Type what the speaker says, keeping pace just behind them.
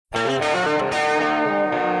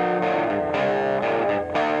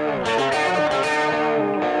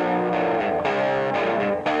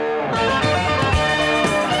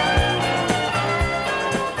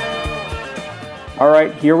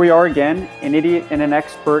right, here we are again, An Idiot and an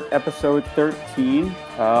Expert, episode 13.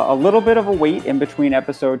 A little bit of a wait in between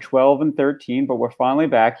episode 12 and 13, but we're finally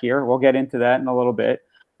back here. We'll get into that in a little bit.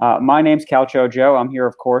 My name's Calcio Joe. I'm here,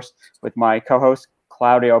 of course, with my co-host,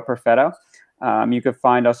 Claudio Perfetto. You can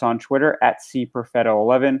find us on Twitter at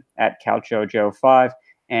cperfetto11, at CalcioJoe5,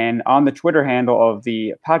 and on the Twitter handle of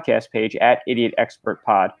the podcast page at Idiot Expert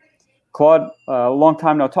Pod. Claude, long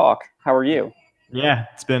time no talk. How are you? Yeah,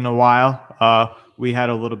 it's been a while. We had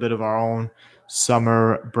a little bit of our own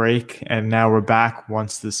summer break, and now we're back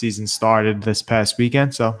once the season started this past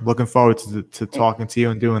weekend. So looking forward to talking to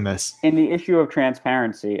you and doing this. In the issue of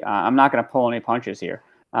transparency, I'm not going to pull any punches here.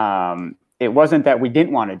 It wasn't that we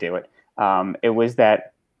didn't want to do it. It was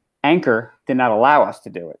that Anchor did not allow us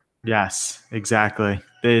to do it. Yes, exactly.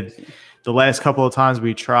 The last couple of times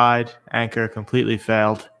we tried, Anchor completely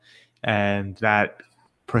failed, and that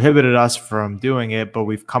prohibited us from doing it, but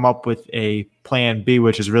we've come up with a plan B,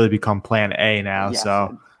 which has really become plan A now. Yes,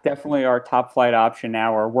 So definitely our top flight option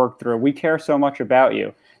now, or work through. We care so much about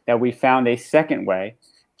you that we found a second way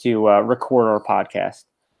to record our podcast.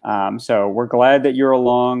 So we're glad that you're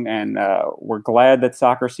along, and we're glad that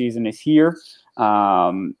soccer season is here.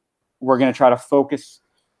 We're going to try to focus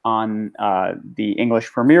on the English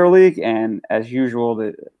Premier League and, as usual,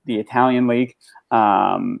 the Italian League.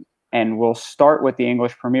 And we'll start with the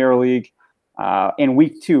English Premier League in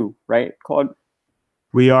week 2, right, Claude?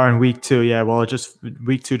 we are in week 2. Yeah, well,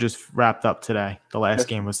 week 2 just wrapped up today. The last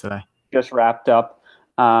game was today. Just wrapped up.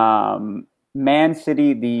 Man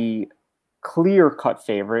City, the clear-cut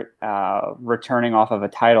favorite, returning off of a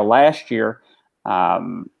title last year.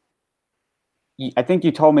 I think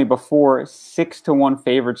you told me before 6-1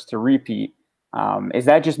 favorites to repeat. Is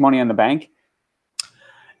that just money on the bank?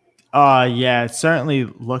 Yeah, it certainly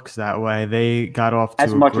looks that way. They got off to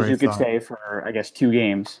as a much as great you could start. say for, I guess, 2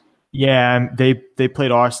 games. Yeah, and they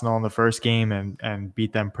played Arsenal in the first game and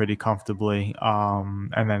beat them pretty comfortably.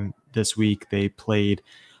 And then this week they played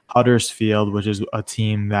Huddersfield, which is a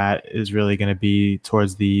team that is really going to be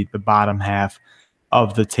towards the bottom half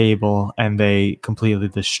of the table, and they completely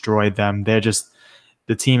destroyed them.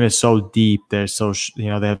 The team is so deep. They're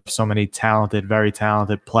they have so many talented, very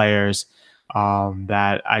talented players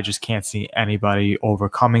that I just can't see anybody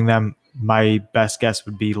overcoming them. My best guess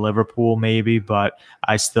would be Liverpool, maybe, but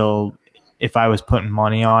if I was putting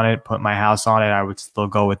money on it, put my house on it, I would still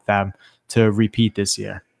go with them to repeat this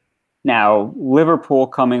year. Now, Liverpool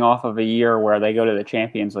coming off of a year where they go to the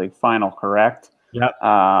Champions League final, correct? Yep.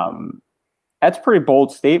 That's a pretty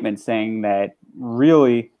bold statement, saying that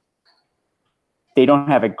really they don't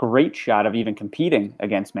have a great shot of even competing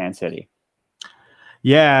against Man City.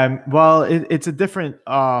 Yeah, well, it's a different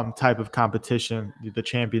type of competition, the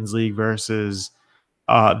Champions League versus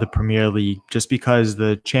the Premier League, just because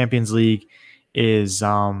the Champions League is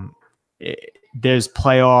there's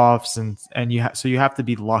playoffs and you have to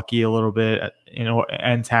be lucky a little bit,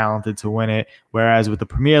 and talented to win it. Whereas with the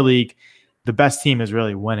Premier League, the best team is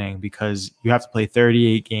really winning because you have to play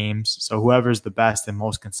 38 games. So whoever's the best and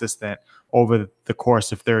most consistent over the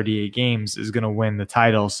course of 38 games is going to win the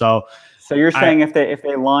title. So you're saying if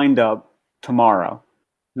they lined up tomorrow,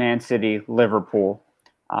 Man City, Liverpool,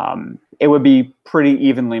 it would be pretty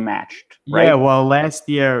evenly matched, right? Yeah, well, last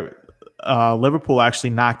year Liverpool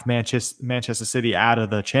actually knocked Manchester City out of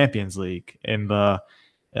the Champions League in the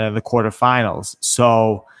quarterfinals.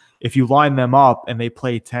 So if you line them up and they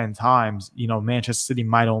play 10 times, Manchester City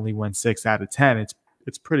might only win 6 out of 10.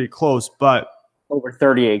 It's pretty close, but over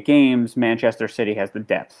 38 games, Manchester City has the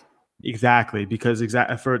depth. Exactly, because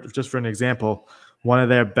for an example, one of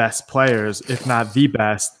their best players, if not the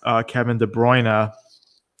best, Kevin De Bruyne,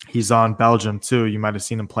 he's on Belgium too. You might have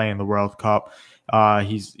seen him play in the World Cup.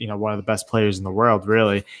 He's one of the best players in the world,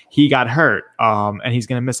 really. He got hurt, and he's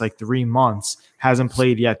going to miss like 3 months. Hasn't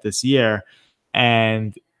played yet this year,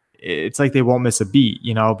 and it's like they won't miss a beat,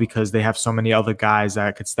 because they have so many other guys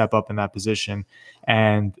that could step up in that position.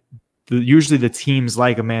 And usually the teams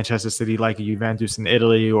like a Manchester City, like a Juventus in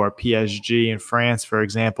Italy or PSG in France, for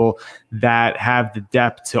example, that have the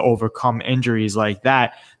depth to overcome injuries like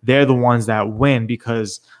that, they're the ones that win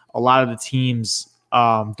because a lot of the teams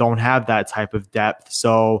don't have that type of depth.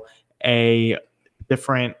 So so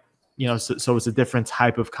it's a different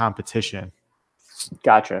type of competition.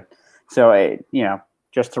 Gotcha. So,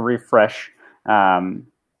 just to refresh,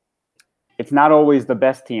 it's not always the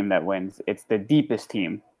best team that wins. It's the deepest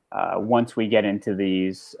team once we get into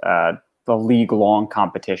these the league-long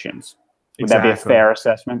competitions. Would that be a fair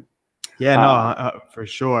assessment? Yeah, no, for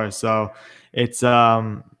sure. So it's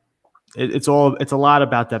a lot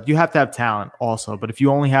about depth. You have to have talent also, but if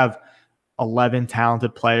you only have 11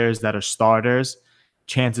 talented players that are starters,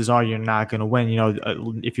 chances are you're not going to win.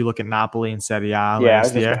 If you look at Napoli and Serie A Yeah,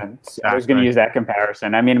 last year. I was gonna Exactly. use that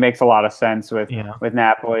comparison. I mean, it makes a lot of sense with You know,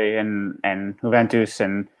 Napoli and Juventus,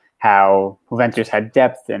 and how Juventus had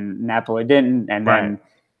depth and Napoli didn't, and right. then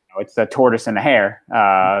it's the tortoise and the hare.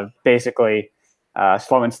 Basically,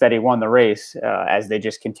 slow and steady won the race as they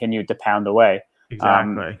just continued to pound away.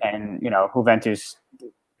 Exactly. And Juventus,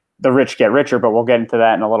 the rich get richer, but we'll get into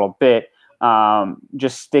that in a little bit.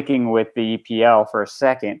 Just sticking with the EPL for a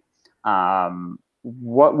second,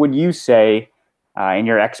 what would you say, in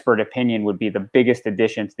your expert opinion, would be the biggest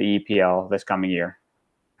addition to the EPL this coming year?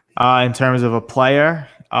 In terms of a player,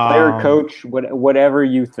 Player, coach, whatever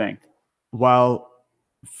you think. well,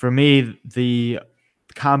 for me, the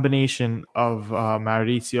combination of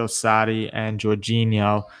Maurizio Sarri and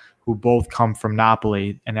Jorginho, who both come from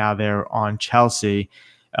Napoli and now they're on Chelsea,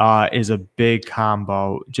 is a big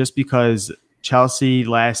combo. Just because Chelsea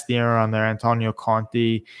last year on their Antonio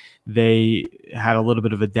Conte, they had a little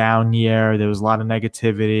bit of a down year. There was a lot of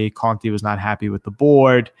negativity. Conte was not happy with the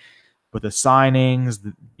board, with the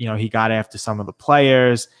signings. He got after some of the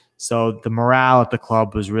players. So the morale at the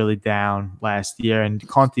club was really down last year, and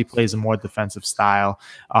Conte plays a more defensive style.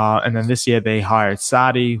 And then this year they hired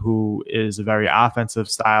Sarri, who is a very offensive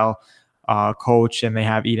style coach, and they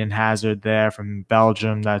have Eden Hazard there from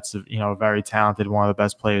Belgium. That's very talented, one of the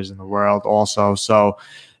best players in the world, also. So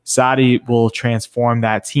Sarri will transform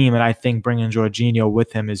that team, and I think bringing Jorginho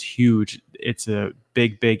with him is huge. It's a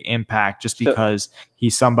big, big impact just So, because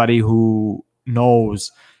he's somebody who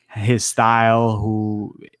knows his style,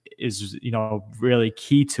 who is really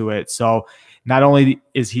key to it. So not only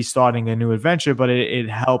is he starting a new adventure, but it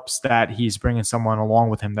helps that he's bringing someone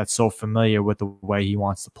along with him that's so familiar with the way he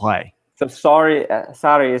wants to play.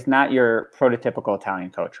 Sarri is not your prototypical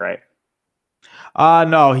Italian coach, right?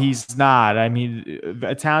 No, he's not. I mean,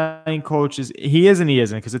 Italian coaches, he is and he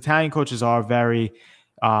isn't, because Italian coaches are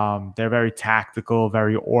they're very tactical,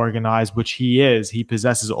 very organized, which he is. He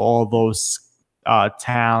possesses all those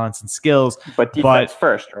talents and skills. But defense But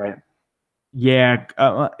first, right? yeah,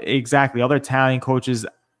 exactly. Other Italian coaches,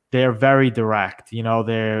 they're very direct.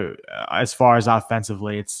 They're as far as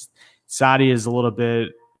offensively, it's Sadi is a little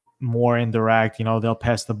bit more indirect. They'll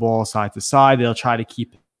pass the ball side to side. They'll try to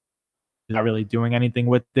keep not really doing anything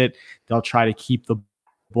with it. They'll try to keep the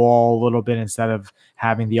ball a little bit instead of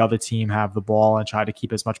having the other team have the ball and try to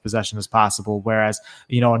keep as much possession as possible. Whereas,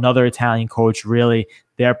 another Italian coach, really,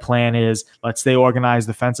 their plan is let's stay organized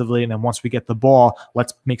defensively. And then once we get the ball,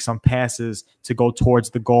 let's make some passes to go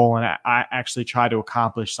towards the goal and I actually try to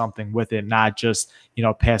accomplish something with it, not just,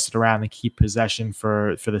 pass it around and keep possession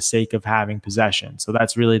for the sake of having possession. So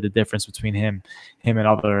that's really the difference between him and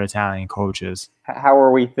other Italian coaches. How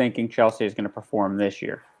are we thinking Chelsea is going to perform this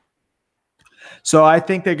year? So I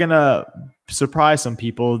think they're gonna surprise some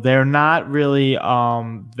people. They're not really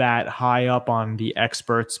that high up on the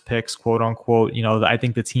experts picks, quote unquote. I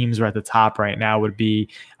think the teams are at the top right now would be,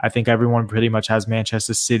 I think everyone pretty much has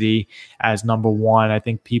Manchester City as number one. I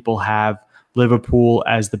think people have Liverpool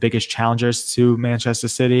as the biggest challengers to Manchester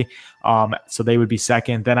City. So they would be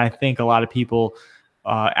second. Then I think a lot of people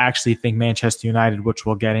actually think Manchester United, which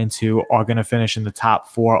we'll get into, are going to finish in the top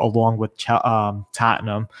four along with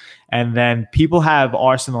Tottenham. And then people have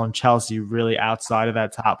Arsenal and Chelsea really outside of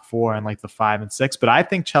that top four and like the 5 and 6. But I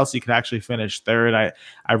think Chelsea could actually finish third.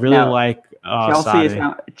 I really Now, like Chelsea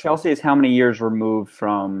Saudi. Chelsea is how many years removed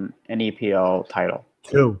from an EPL title?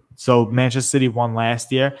 Two. So Manchester City won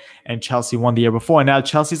last year and Chelsea won the year before. Now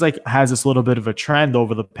Chelsea's has this little bit of a trend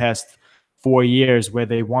over the past 4 years where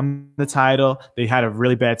they won the title, they had a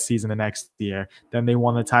really bad season the next year, then they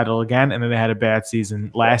won the title again, and then they had a bad season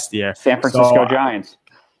last year. San So Francisco Giants.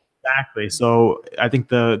 exactly. So I think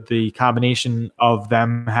the combination of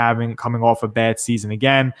them coming off a bad season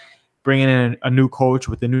again, bringing in a new coach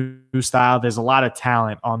with a new style. There's a lot of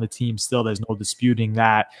talent on the team still. There's no disputing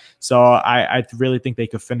that. So I really think they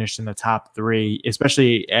could finish in the top three,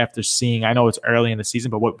 especially after seeing, I know it's early in the season,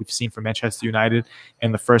 but what we've seen from Manchester United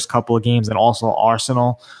in the first couple of games and also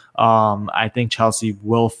Arsenal, I think Chelsea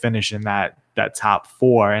will finish in that top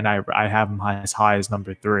four, and I have them as high as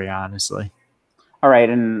number three, honestly. All right,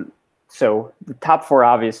 and so the top four,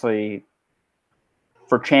 obviously,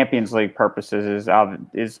 for Champions League purposes,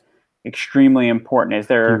 is extremely important. Is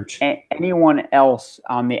there Huge. anyone else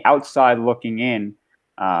on the outside looking in?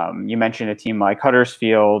 You mentioned a team like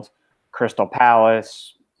Huddersfield, Crystal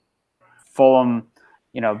Palace, Fulham.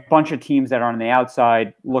 A bunch of teams that are on the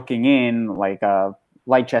outside looking in, like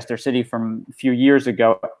Leicester City from a few years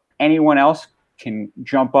ago. Anyone else can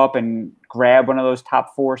jump up and grab one of those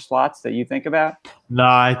top four slots that you think about? No,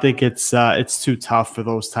 I think it's too tough for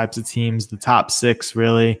those types of teams. The top six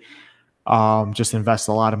really just invest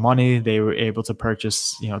a lot of money. They were able to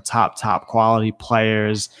purchase, top quality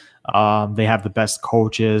players. They have the best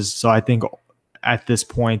coaches. So I think at this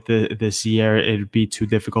point this year, it'd be too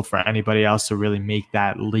difficult for anybody else to really make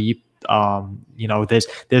that leap.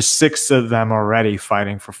 There's six of them already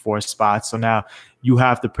fighting for four spots. So now you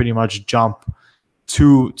have to pretty much jump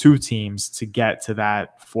two teams to get to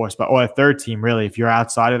that four spot, or a third team. Really, if you're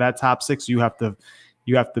outside of that top six, you have to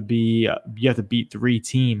beat three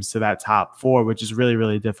teams to that top four, which is really,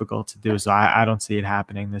 really difficult to do. So I don't see it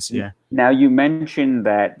happening this year. Now, you mentioned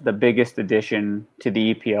that the biggest addition to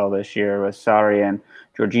the EPL this year was Sarri and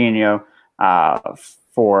Jorginho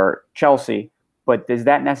for Chelsea, but does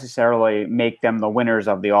that necessarily make them the winners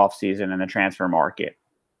of the offseason in the transfer market?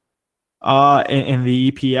 In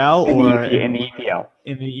the EPL or in the EPL?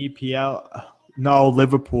 In the EPL, no.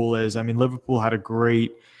 Liverpool is. I mean, Liverpool had a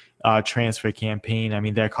great transfer campaign. I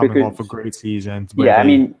mean, they're coming off a great season. Yeah, I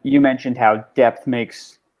mean, you mentioned how depth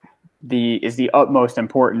is the utmost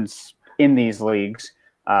importance in these leagues.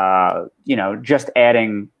 Just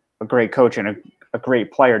adding a great coach and a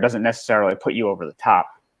great player doesn't necessarily put you over the top.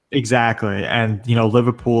 Exactly. And,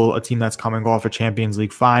 Liverpool, a team that's coming off a Champions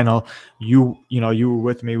League final, you were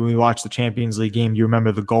with me when we watched the Champions League game. You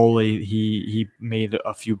remember the goalie, he made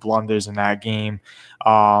a few blunders in that game.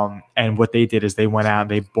 And what they did is they went out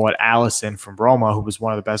and they bought Alisson from Roma, who was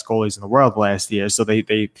one of the best goalies in the world last year. So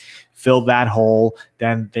they filled that hole.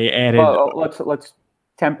 Then they added. Well, let's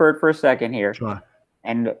temper it for a second here. Sure.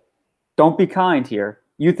 And don't be kind here.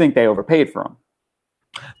 You think they overpaid for him?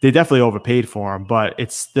 They definitely overpaid for him, but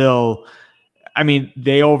it's still, I mean,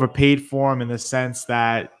 they overpaid for him in the sense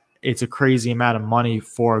that it's a crazy amount of money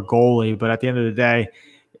for a goalie. But at the end of the day,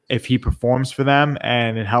 if he performs for them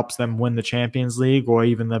and it helps them win the Champions League or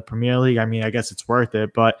even the Premier League, I mean, I guess it's worth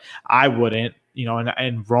it. But I wouldn't,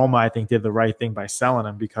 and Roma, I think, did the right thing by selling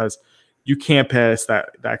him, because you can't pass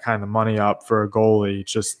that kind of money up for a goalie.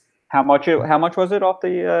 It's just, How much was it off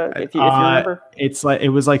the if you remember? It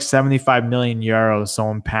was like 75 million euros. So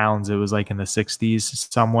in pounds, it was like in the 60s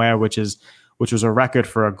somewhere, which was a record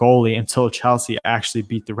for a goalie, until Chelsea actually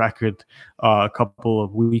beat the record a couple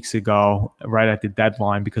of weeks ago, right at the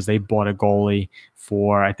deadline, because they bought a goalie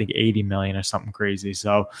for, I think, 80 million or something crazy.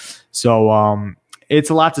 So it's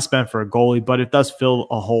a lot to spend for a goalie, but it does fill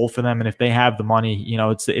a hole for them. And if they have the money,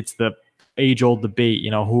 it's the age old debate.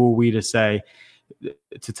 Who are we to say,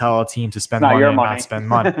 to tell a team to spend money and not spend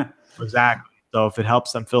money? Exactly. So if it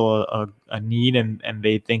helps them fill a need and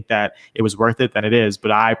they think that it was worth it, then it is.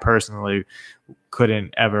 But I personally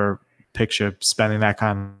couldn't ever picture spending that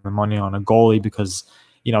kind of money on a goalie, because,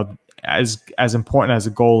 as important as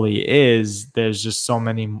a goalie is, there's just so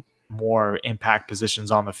many more impact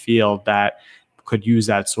positions on the field that could use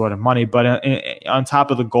that sort of money. But on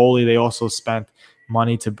top of the goalie, they also spent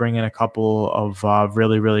money to bring in a couple of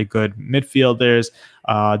really, really good midfielders,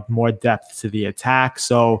 more depth to the attack.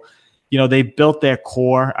 So, they built their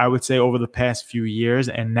core, I would say, over the past few years,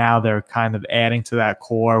 and now they're kind of adding to that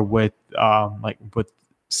core with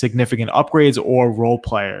significant upgrades or role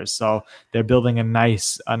players. So they're building a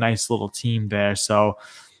nice little team there. So,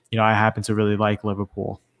 I happen to really like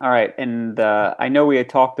Liverpool. All right, and I know we had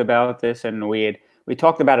talked about this, and we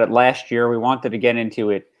talked about it last year. We wanted to get into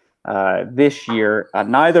it this year.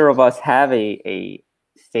 Neither of us have a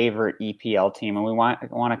favorite EPL team, and we want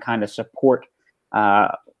to kind of support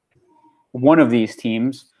one of these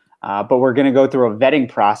teams. But we're going to go through a vetting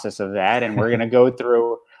process of that, and we're going to go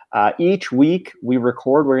through each week we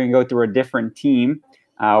record. We're going to go through a different team.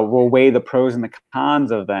 We'll weigh the pros and the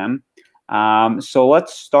cons of them. So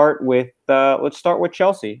let's start with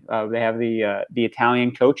Chelsea. They have the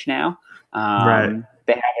Italian coach now. Right.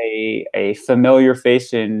 They have a familiar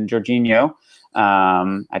face in Jorginho.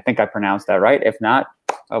 I think I pronounced that right. If not,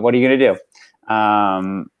 what are you going to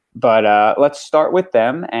do? But let's start with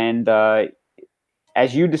them. And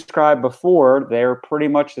as you described before, they're pretty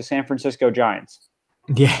much the San Francisco Giants.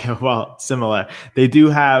 Yeah, well, similar. They do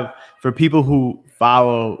have, for people who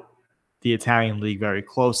follow the Italian league very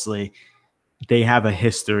closely, they have a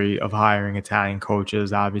history of hiring Italian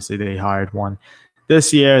coaches. Obviously, they hired one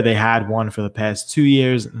this year. They had one for the past 2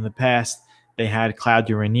 years. In the past, they had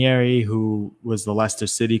Claudio Ranieri, who was the Leicester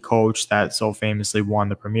City coach that so famously won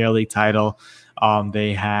the Premier League title.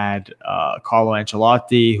 They had Carlo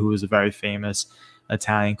Ancelotti, who was a very famous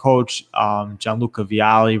Italian coach. Gianluca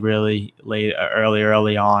Vialli really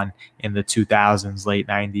early on in the 2000s, late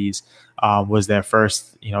 90s, was their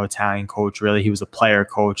first, Italian coach. Really, he was a player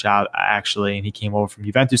coach out actually, and he came over from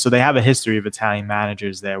Juventus. So they have a history of Italian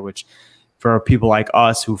managers there, which for people like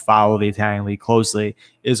us who follow the Italian league closely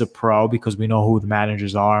is a pro because we know who the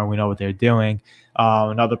managers are and we know what they're doing.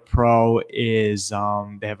 Another pro is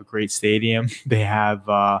they have a great stadium. They have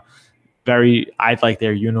I like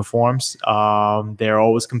their uniforms. They're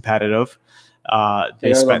always competitive. They are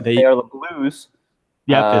the Blues.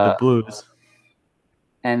 Yep, they're the Uh, Blues.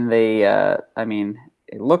 and I mean,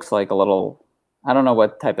 it looks like a little, I don't know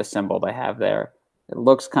what type of symbol they have there. It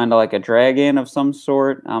looks kind of like a dragon of some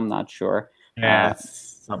sort. I'm not sure. Yeah,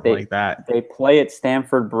 it's something They like that. they play at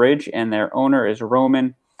Stamford Bridge, and their owner is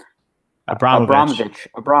Roman Abramovich.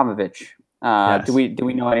 Abramovich. Do Yes.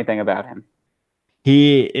 we know anything about him?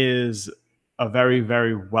 He is a very,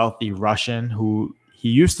 very wealthy Russian who he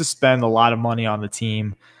used to spend a lot of money on the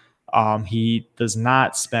team. He does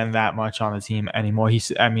not spend that much on the team anymore.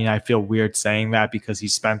 I feel weird saying that because he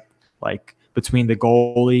spent like between the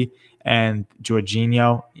goalie and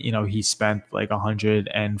Jorginho, he spent like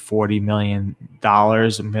 $140 million,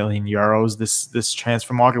 a million euros this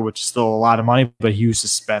transfer market, which is still a lot of money, but he used to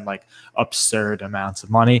spend like absurd amounts of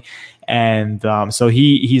money. And so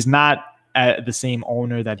he's not at the same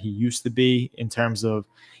owner that he used to be in terms of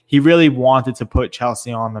he really wanted to put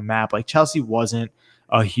Chelsea on the map. Like Chelsea wasn't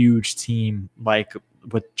a huge team like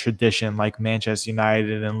with tradition like Manchester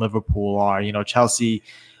United and Liverpool are. Chelsea,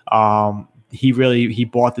 he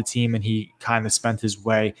bought the team and he kind of spent his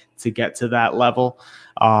way to get to that level.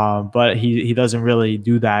 But he doesn't really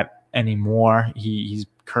do that anymore. He's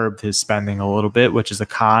curbed his spending a little bit, which is a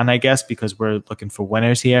con, I guess, because we're looking for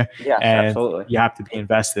winners here, Yes, and absolutely. you have to be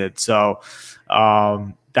invested. So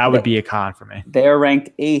that would be a con for me. They are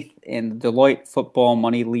ranked eighth in the Deloitte Football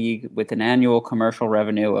Money League with an annual commercial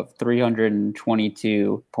revenue of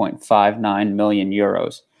 322.59 million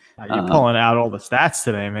euros. You're pulling out all the stats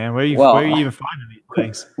today, man. Where are you Well, even finding these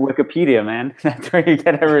things? Wikipedia, man. That's where you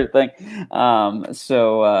get everything.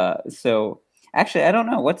 So actually, I don't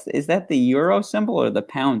know. Is that the euro symbol or the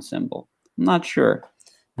pound symbol? I'm not sure.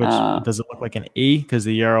 Which does it look like an E? Because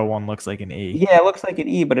the Euro one looks like an E. Yeah, it looks like an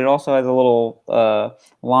E, but it also has a little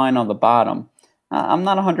line on the bottom. I'm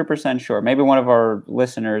not 100% sure. Maybe one of our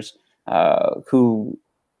listeners who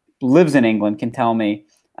lives in England can tell me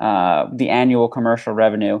the annual commercial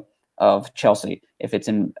revenue of Chelsea, if it's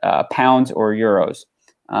in pounds or euros.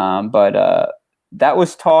 But that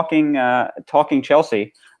was talking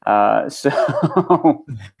Chelsea. So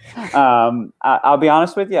I'll be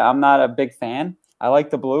honest with you, I'm not a big fan. I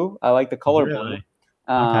like the blue. I like the color blue. Really?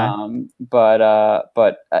 Okay. But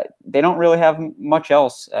they don't really have much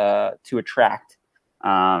else to attract.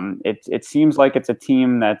 It seems like it's a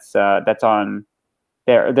team that's on.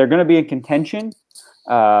 They're going to be in contention,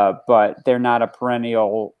 but they're not a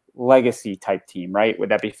perennial legacy type team, right? Would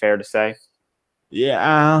that be fair to say?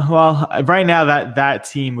 Yeah. Well, right now that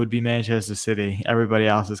team would be Manchester City. Everybody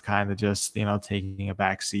else is kind of just taking a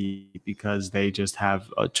back seat because they just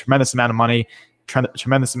have a tremendous amount of money,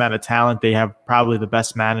 tremendous amount of talent. They have probably the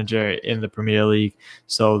best manager in the Premier League.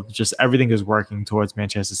 So just everything is working towards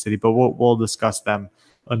Manchester City. But we'll discuss them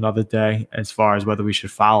another day as far as whether we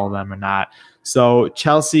should follow them or not. So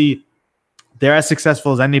Chelsea, they're as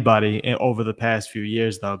successful as anybody over the past few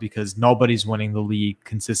years, though, because nobody's winning the league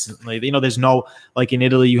consistently. There's no, like in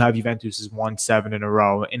Italy, you have Juventus who's won 7 in a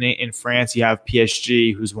row. In France, you have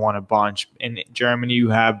PSG who's won a bunch. In Germany,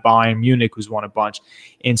 you have Bayern Munich who's won a bunch.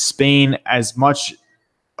 In Spain, as much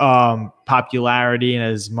popularity and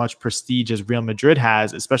as much prestige as Real Madrid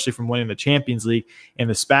has, especially from winning the Champions League, in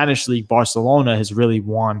the Spanish league, Barcelona has really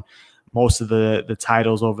won most of the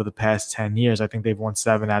titles over the past 10 years. I think they've won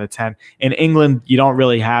 7 out of 10. In England, you don't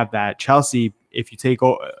really have that. Chelsea, if you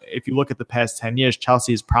look at the past 10 years,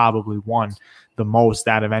 Chelsea has probably won the most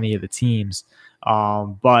out of any of the teams.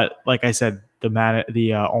 But like I said,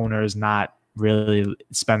 the owner is not really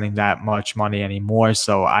spending that much money anymore.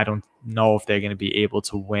 So I don't know if they're going to be able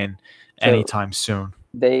to win anytime soon.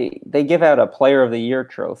 They give out a Player of the Year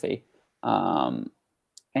trophy, and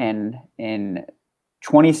in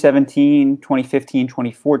 2017, 2015,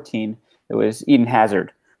 2014, it was Eden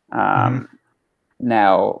Hazard. Now,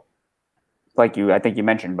 I think you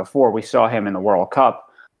mentioned before, we saw him in the World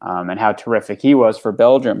Cup and how terrific he was for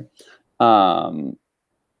Belgium.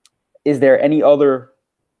 Is there any other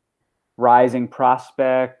rising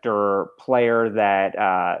prospect or player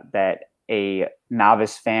that a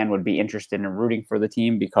novice fan would be interested in rooting for the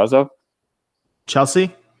team because of?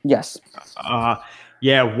 Chelsea? Yes.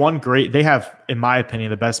 Yeah, they have, in my opinion,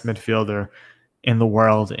 the best midfielder in the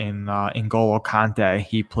world in N'Golo Kante.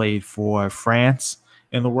 He played for France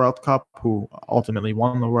in the World Cup, who ultimately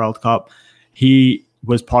won the World Cup. He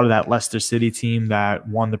was part of that Leicester City team that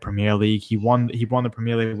won the Premier League. He won the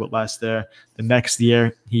Premier League with Leicester. The next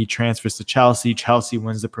year, he transfers to Chelsea. Chelsea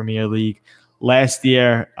wins the Premier League. Last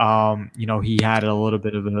year, he had a little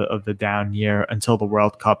bit of the down year until the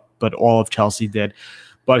World Cup, but all of Chelsea did.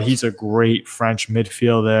 But he's a great French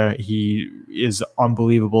midfielder. He is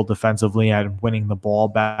unbelievable defensively at winning the ball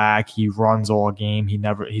back. He runs all game.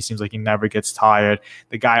 He seems like he never gets tired.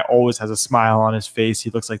 The guy always has a smile on his face.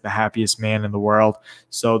 He looks like the happiest man in the world.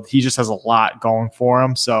 So he just has a lot going for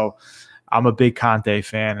him. So I'm a big Conte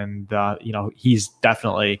fan, and he's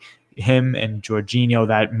definitely him and Jorginho.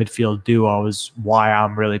 That midfield duo is why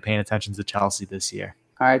I'm really paying attention to Chelsea this year.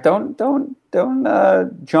 All right, don't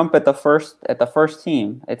jump at the first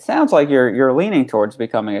team. It sounds like you're leaning towards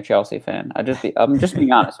becoming a Chelsea fan. I'm just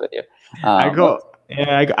being honest with you.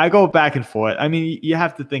 I go back and forth. I mean, you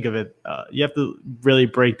have to think of it. You have to really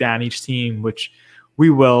break down each team, which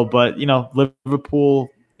we will. But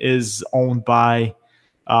Liverpool is owned by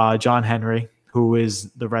John Henry, who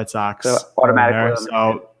is the Red Sox so automatically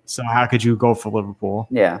owner. So how could you go for Liverpool?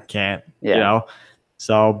 Yeah, can't. Yeah.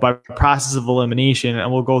 So by process of elimination,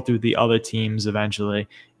 and we'll go through the other teams eventually.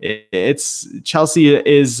 It's Chelsea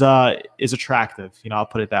is attractive. I'll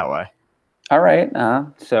put it that way. All right.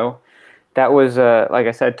 So that was like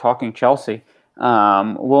I said, talking Chelsea.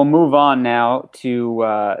 We'll move on now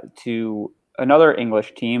to another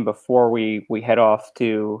English team before we head off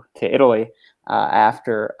to Italy.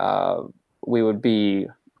 After it would be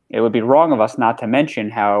wrong of us not to mention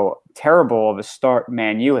how terrible of a start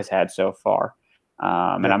Man U has had so far.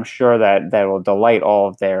 And I'm sure that will delight all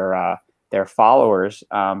of their followers.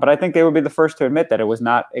 But I think they would be the first to admit that it was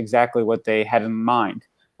not exactly what they had in mind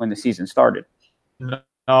when the season started.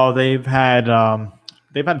 No, they've had a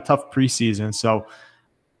tough preseason. So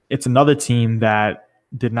it's another team that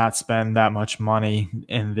did not spend that much money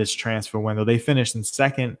in this transfer window. They finished in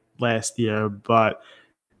second last year, but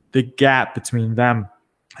the gap between them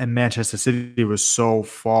and Manchester City was so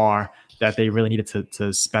far that they really needed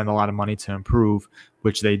to spend a lot of money to improve,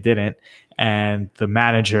 which they didn't. And the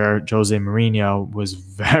manager, Jose Mourinho, was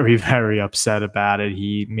very, very upset about it.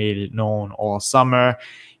 He made it known all summer.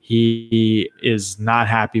 He is not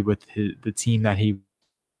happy with the team that he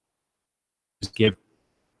was given.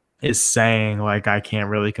 Is saying like I can't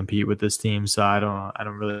really compete with this team, so I don't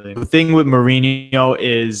really. The thing with Mourinho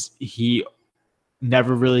is he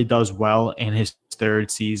never really does well in his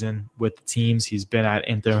third season with the teams he's been at.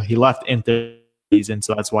 Inter, he left Inter season,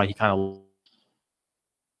 so that's why he kind of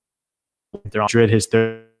Madrid. His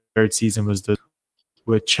third season was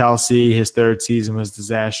with Chelsea. His third season was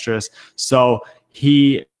disastrous. So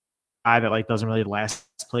he guy that like doesn't really last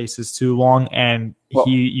places too long, and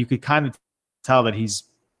you could kind of tell that he's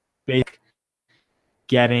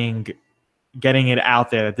getting it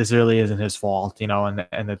out there that this really isn't his fault, and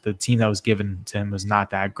that the team that was given to him was not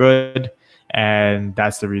that good, and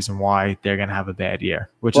that's the reason why they're going to have a bad year,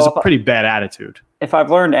 which is a pretty bad attitude. If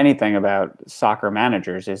I've learned anything about soccer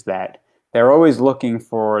managers is that they're always looking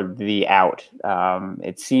for the out.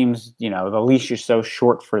 It seems, the leash is so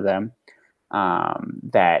short for them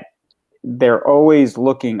that they're always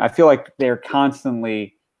looking. I feel like they're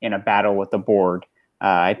constantly in a battle with the board.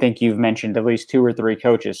 I think you've mentioned at least 2 or 3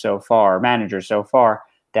 coaches so far, managers so far,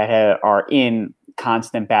 that are in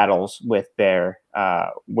constant battles with their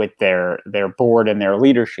board and their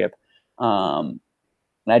leadership. And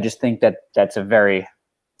I just think that that's a very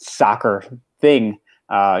soccer thing,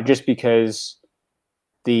 just because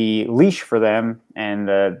the leash for them and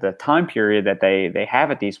the time period that they have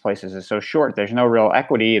at these places is so short. There's no real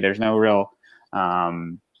equity. There's no real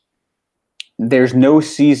there's no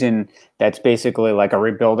season that's basically like a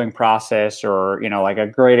rebuilding process, or like a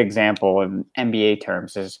great example in NBA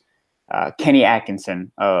terms is Kenny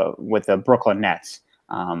Atkinson with the Brooklyn Nets.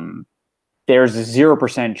 There's a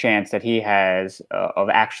 0% chance that he has of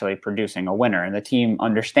actually producing a winner, and the team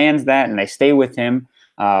understands that, and they stay with him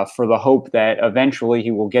for the hope that eventually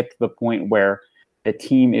he will get to the point where the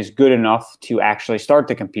team is good enough to actually start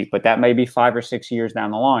to compete. But that may be 5 or 6 years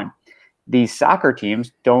down the line. These soccer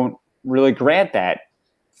teams don't really grant that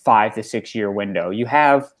 5 to 6 year window. You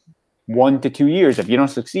have 1 to 2 years. If you don't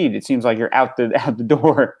succeed, it seems like you're out the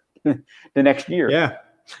door the next year. Yeah,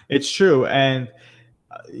 it's true. And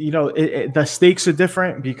the stakes are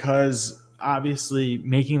different because obviously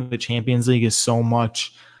making the Champions League is so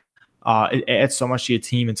much. It adds so much to your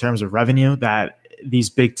team in terms of revenue that these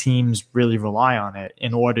big teams really rely on it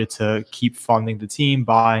in order to keep funding the team,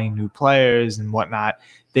 buying new players and whatnot.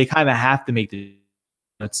 They kind of have to make the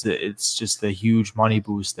It's just a huge money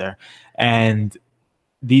booster, and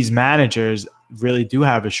these managers really do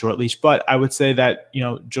have a short leash. But I would say that,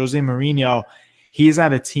 Jose Mourinho, he's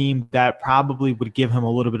at a team that probably would give him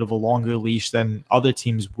a little bit of a longer leash than other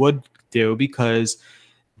teams would do, because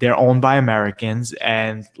they're owned by Americans.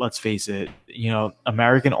 And let's face it,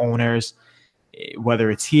 American owners,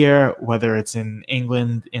 whether it's here, whether it's in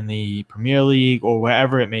England, in the Premier League, or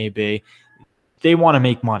wherever it may be, they want to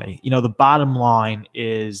make money. The bottom line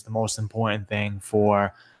is the most important thing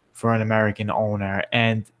for an American owner,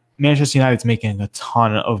 and Manchester United's making a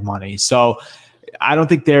ton of money. So I don't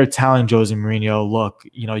think they're telling Jose Mourinho, look,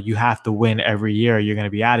 you have to win every year. You're going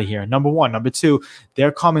to be out of here. Number one. Number two,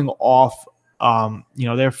 they're coming off,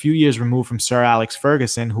 they're a few years removed from Sir Alex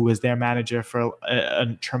Ferguson, who was their manager for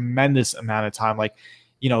a tremendous amount of time, like,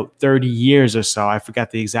 30 years or so. I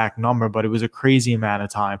forgot the exact number, but it was a crazy amount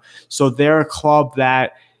of time. So they're a club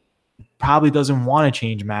that probably doesn't want to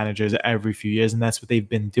change managers every few years, and that's what they've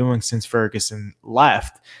been doing since Ferguson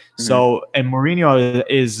left. Mm-hmm. So, and Mourinho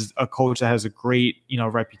is a coach that has a great,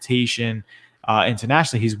 reputation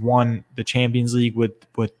internationally. He's won the Champions League with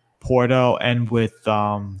Porto and with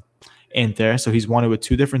Inter. So he's won it with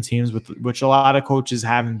two different teams, which a lot of coaches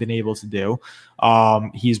haven't been able to do.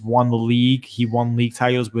 He's won the league. He won league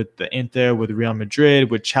titles with the Inter, with Real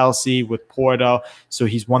Madrid, with Chelsea, with Porto. So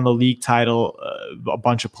he's won the league title a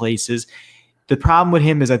bunch of places. The problem with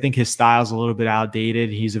him is I think his style is a little bit outdated.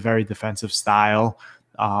 He's a very defensive style,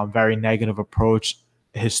 very negative approach.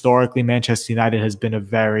 Historically, Manchester United has been a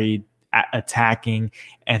very attacking,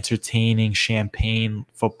 entertaining, champagne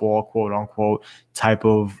football, quote unquote, type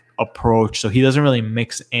of approach. So he doesn't really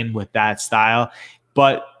mix in with that style.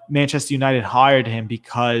 But Manchester United hired him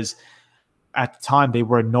because at the time they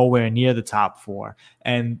were nowhere near the top four,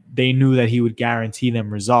 and they knew that he would guarantee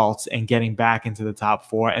them results and getting back into the top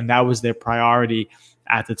four. And that was their priority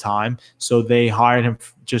at the time. So they hired him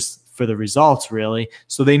just for the results, really.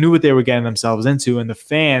 So they knew what they were getting themselves into. And the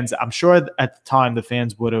fans, I'm sure at the time, the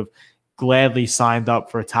fans would have gladly signed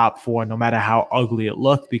up for a top four, no matter how ugly it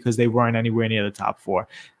looked, because they weren't anywhere near the top four.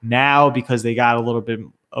 Now, because they got a little bit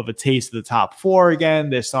of a taste of the top four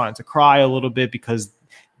again, they're starting to cry a little bit because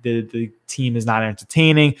the team is not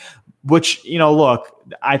entertaining, which, look,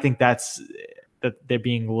 I think that they're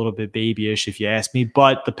being a little bit babyish, if you ask me.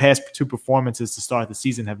 But the past two performances to start the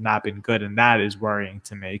season have not been good, and that is worrying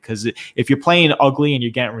to me, because if you're playing ugly and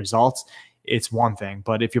you're getting results, it's one thing.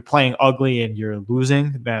 But if you're playing ugly and you're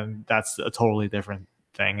losing, then that's a totally different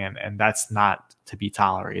thing, and that's not to be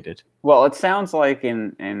tolerated. Well, it sounds like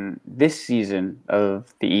in this season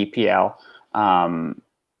of the EPL,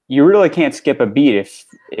 you really can't skip a beat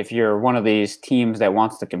if you're one of these teams that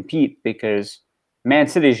wants to compete, because Man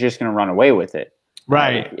City is just going to run away with it.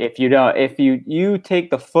 Right. If you take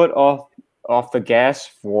the foot off the gas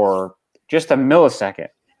for just a millisecond,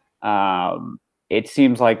 it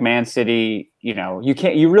seems like Man City,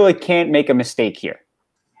 you really can't make a mistake here.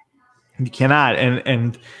 You cannot.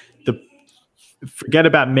 And forget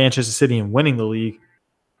about Manchester City and winning the league.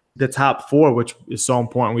 The top four, which is so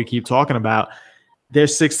important, we keep talking about,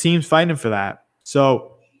 there's 6 teams fighting for that.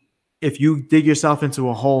 So if you dig yourself into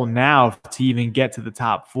a hole now to even get to the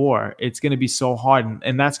top 4, it's going to be so hard.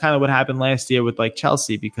 And that's kind of what happened last year with like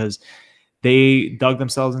Chelsea, because they dug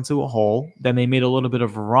themselves into a hole. Then they made a little bit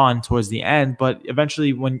of a run towards the end, but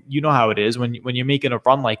eventually, when you know how it is, when you're making a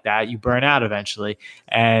run like that, you burn out eventually,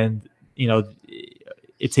 and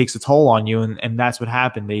it takes a toll on you, and that's what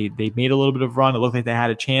happened. They made a little bit of run. It looked like they had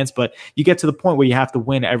a chance, but you get to the point where you have to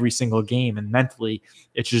win every single game, and mentally,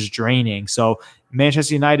 it's just draining. So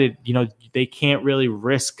Manchester United, they can't really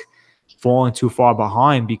risk falling too far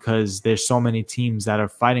behind, because there's so many teams that are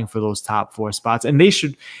fighting for those top 4 spots, and they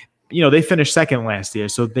should. They finished second last year,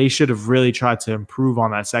 so they should have really tried to improve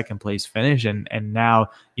on that second place finish. And now,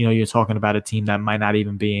 you're talking about a team that might not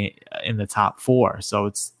even be in the top 4. So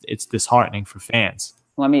it's disheartening for fans.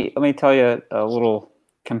 Let me tell you a little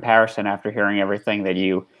comparison after hearing everything that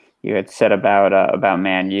you had said about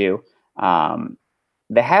Man U.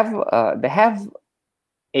 They have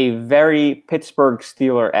a very Pittsburgh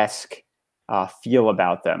Steeler-esque feel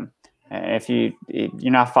about them. If you're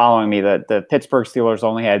not following me, the Pittsburgh Steelers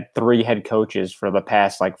only had 3 head coaches for the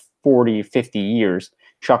past like 40, 50 years,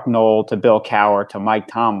 Chuck Noll to Bill Cowher to Mike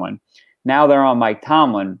Tomlin. Now they're on Mike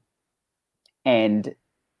Tomlin, and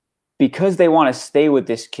because they want to stay with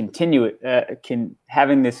this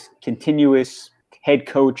having this continuous head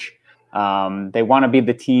coach, they want to be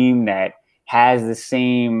the team that has the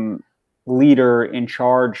same leader in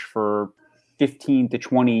charge for 15 to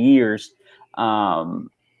 20 years.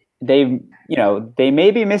 They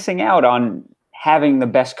may be missing out on having the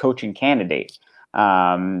best coaching candidate.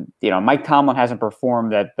 Mike Tomlin hasn't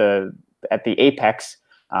performed at the apex.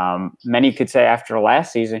 Many could say after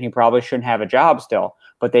last season he probably shouldn't have a job still,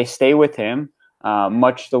 but they stay with him,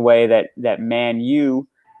 much the way that Man U,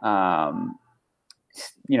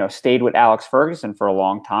 stayed with Alex Ferguson for a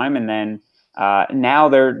long time, and then now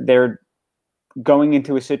they're going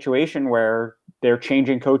into a situation where they're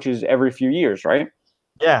changing coaches every few years, right?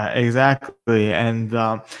 Yeah, exactly. And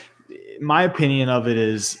my opinion of it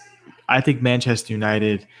is, I think Manchester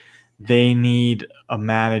United, they need a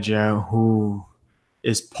manager who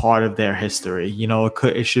is part of their history.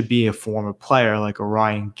 It should be a former player like a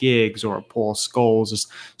Ryan Giggs or a Paul Scholes,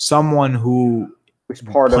 someone who It's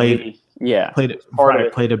part of played the yeah, played part of right,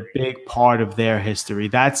 it. played a big part of their history.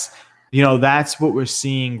 That's what we're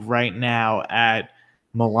seeing right now at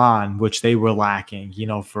Milan, which they were lacking,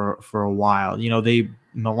 for a while.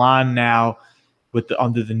 Milan now,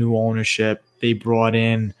 under the new ownership, they brought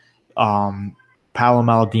in Paolo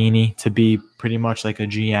Maldini to be pretty much like a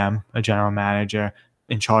GM, a general manager,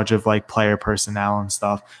 in charge of like player personnel and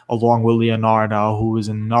stuff, along with Leonardo, who is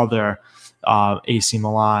another AC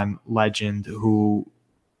Milan legend who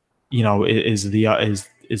is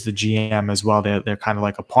the GM as well. They're kind of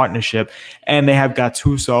like a partnership, and they have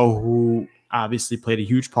Gattuso, who obviously played a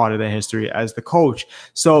huge part of their history as the coach.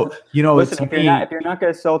 So Listen, to if me, you're not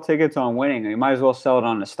going to sell tickets on winning, you might as well sell it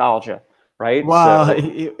on nostalgia, right? well,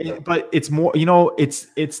 So but it's more,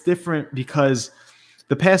 it's different because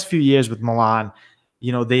the past few years with Milan,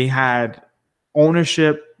 they had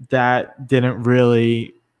ownership that didn't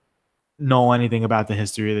really know anything about the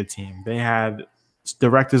history of the team. They had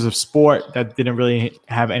directors of sport that didn't really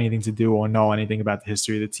have anything to do or know anything about the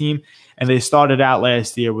history of the team. And they started out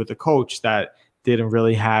last year with a coach that didn't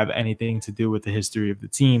really have anything to do with the history of the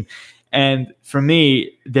team. And for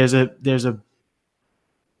me, there's like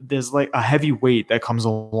a heavy weight that comes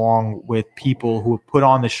along with people who have put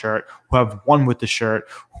on the shirt, who have won with the shirt,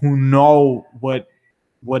 who know what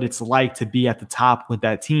it's like to be at the top with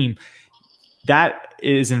that team. That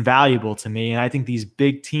is invaluable to me. And I think these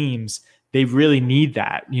big teams, they really need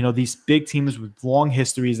that. These big teams with long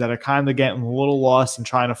histories that are kind of getting a little lost and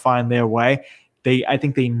trying to find their way. I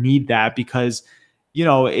think they need that because,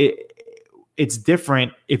 it's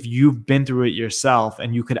different if you've been through it yourself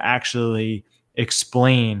and you could actually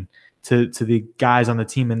explain to the guys on the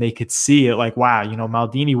team and they could see it like, wow,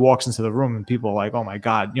 Maldini walks into the room and people are like, oh my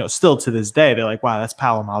God, still to this day, they're like, wow, that's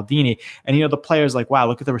Paolo Maldini. And, the players like, wow,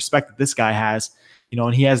 look at the respect that this guy has,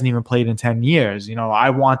 and he hasn't even played in 10 years. I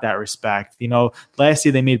want that respect. Last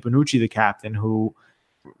year they made Bonucci the captain who,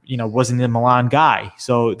 wasn't a Milan guy.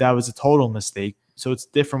 So that was a total mistake. So it's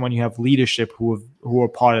different when you have leadership who are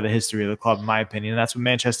part of the history of the club, in my opinion. And that's what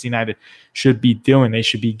Manchester United should be doing. They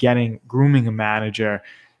should be grooming a manager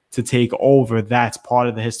to take over. That's part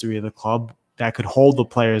of the history of the club that could hold the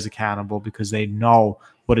players accountable because they know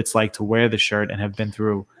what it's like to wear the shirt and have been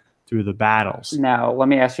through the battles. now let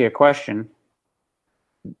me ask you a question.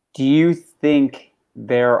 Do you think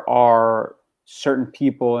there are certain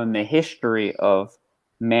people in the history of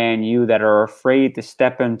Man U that are afraid to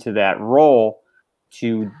step into that role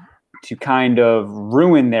to kind of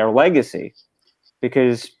ruin their legacy?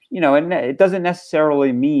 Because it doesn't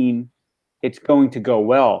necessarily mean it's going to go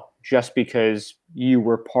well just because you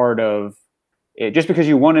were part of it. Just because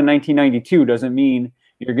you won in 1992 doesn't mean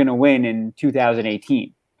you're going to win in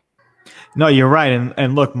 2018. No, you're right.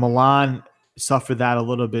 And look, Milan suffered that a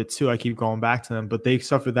little bit too. I keep going back to them, but they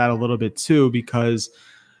suffered that a little bit too because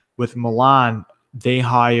with Milan, they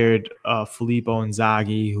hired Filippo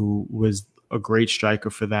Inzaghi, who was a great striker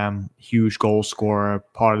for them, huge goal scorer,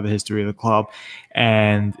 part of the history of the club.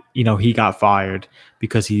 And, he got fired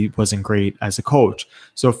because he wasn't great as a coach.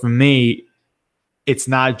 So for me, it's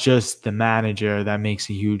not just the manager that makes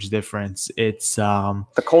a huge difference. The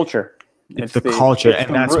culture. It's the culture.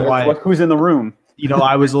 And that's why who's in the room.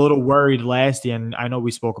 I was a little worried last year, and I know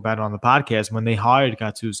we spoke about it on the podcast when they hired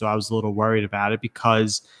Gattuso. I was a little worried about it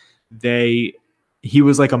because he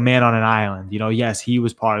was like a man on an island. Yes, he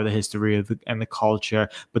was part of the history and the culture,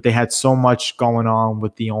 but they had so much going on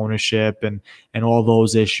with the ownership and all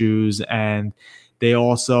those issues, and they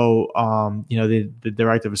also, the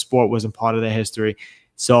director of sport wasn't part of their history,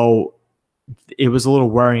 so it was a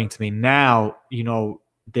little worrying to me. Now,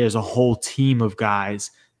 there's a whole team of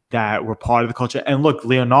guys that were part of the culture. And look,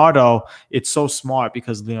 Leonardo, it's so smart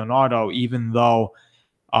because Leonardo, even though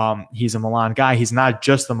he's a Milan guy, he's not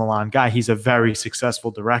just a Milan guy. He's a very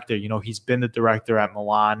successful director. He's been the director at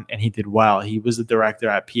Milan and he did well. He was the director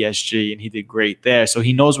at PSG and he did great there. So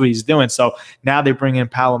he knows what he's doing. So now they bring in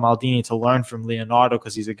Paolo Maldini to learn from Leonardo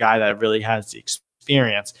because he's a guy that really has the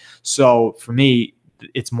experience. So for me,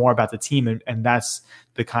 it's more about the team, and that's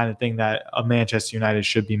the kind of thing that a Manchester United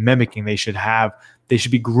should be mimicking. They should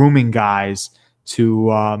be grooming guys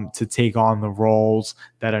to take on the roles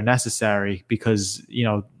that are necessary, because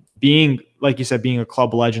being, like you said, being a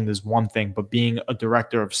club legend is one thing, but being a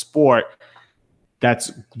director of sport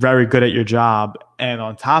that's very good at your job, and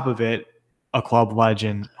on top of it, a club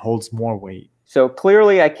legend holds more weight. So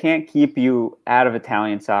clearly, I can't keep you out of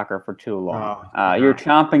Italian soccer for too long. You're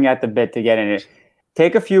chomping at the bit to get in it.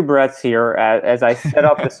 Take a few breaths here as I set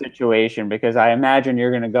up the situation, because I imagine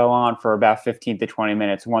you're going to go on for about 15 to 20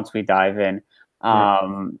 minutes once we dive in.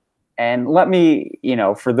 And let me,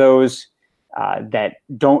 for those that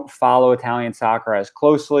don't follow Italian soccer as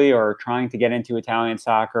closely or trying to get into Italian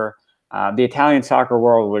soccer, the Italian soccer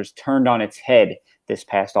world was turned on its head this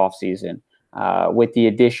past offseason with the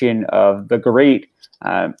addition of the great,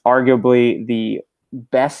 arguably the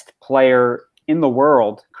best player in the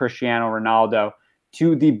world, Cristiano Ronaldo,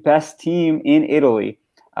 to the best team in Italy,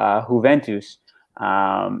 Juventus.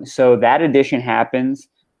 So that addition happens.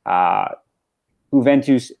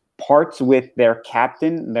 Juventus parts with their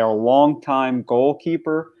captain, their longtime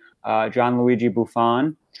goalkeeper, Gianluigi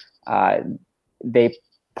Buffon. They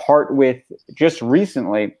part with, just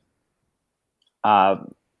recently,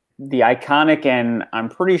 the iconic and I'm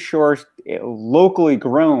pretty sure locally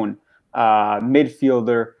grown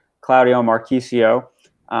midfielder Claudio Marchisio.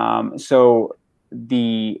 So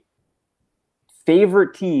the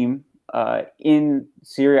favorite team in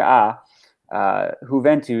Serie A,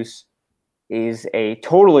 Juventus, is a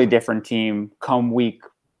totally different team come week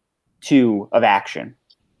 2 of action.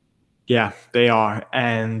 Yeah, they are.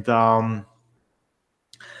 And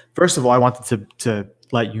first of all, I wanted to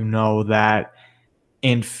let you know that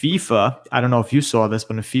in FIFA, I don't know if you saw this,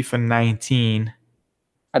 but in FIFA 19,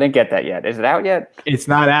 I didn't get that yet. Is it out yet? It's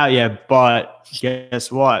not out yet, but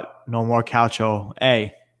guess what? No more Calcio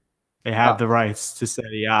A. They have the rights to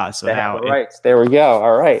Serie A. So they now have the rights. There we go.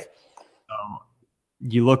 All right.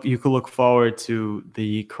 You could look forward to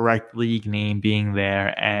the correct league name being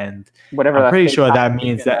there, and whatever. I'm pretty sure that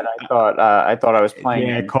means that I thought I was playing.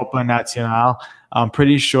 Yeah, Coppa Nazionale. I'm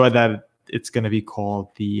pretty sure that it's going to be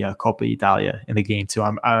called the Coppa Italia in the game too.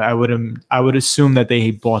 I would assume that they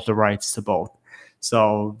bought the rights to both.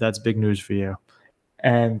 So that's big news for you.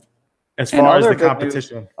 And as far as the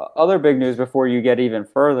competition, other big news before you get even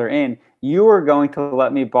further in, you are going to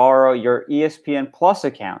let me borrow your ESPN Plus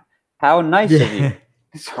account. How nice of you!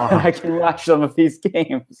 So I can watch some of these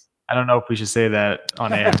games. I don't know if we should say that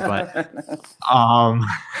on air, but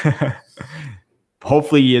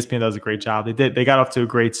hopefully ESPN does a great job. They got off to a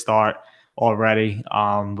great start already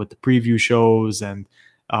with the preview shows, and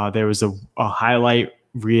there was a highlight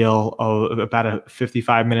reel of about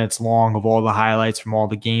 55 minutes long of all the highlights from all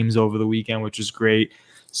the games over the weekend, which is great.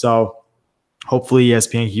 So hopefully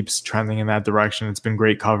ESPN keeps trending in that direction. It's been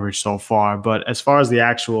great coverage so far. But as far as the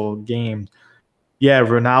actual game, yeah,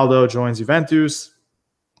 Ronaldo joins Juventus,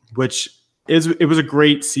 which it was a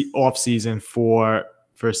great off season for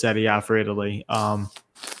Serie A for Italy.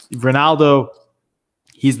 Ronaldo,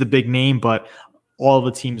 he's the big name, but all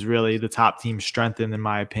the teams, really, the top teams, strengthened, in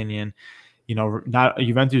my opinion. Not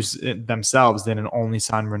Juventus themselves didn't only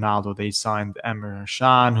sign Ronaldo. They signed Emre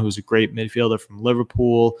Can, who's a great midfielder from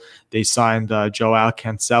Liverpool. They signed Joao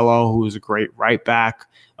Cancelo, who was a great right back,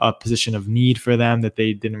 a position of need for them that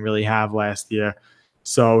they didn't really have last year.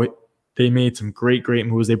 So they made some great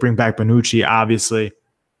moves. They bring back Bonucci, obviously.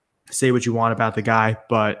 Say what you want about the guy,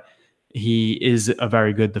 but he is a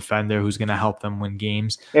very good defender who's going to help them win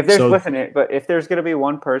games. If there's if there's going to be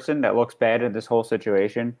one person that looks bad in this whole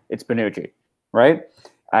situation, it's Bonucci, right?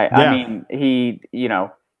 I mean, he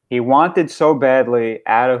wanted so badly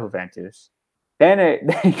out of Juventus. Then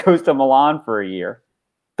he goes to Milan for a year,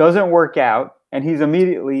 doesn't work out, and he's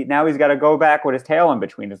got to go back with his tail in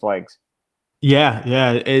between his legs.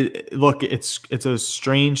 Yeah. Look, it's a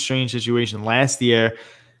strange situation. Last year,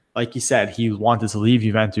 like you said, he wanted to leave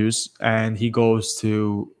Juventus, and he goes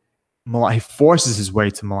to Milan. He forces his way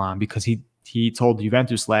to Milan because he told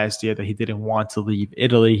Juventus last year that he didn't want to leave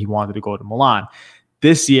Italy. He wanted to go to Milan.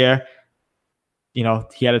 This year, he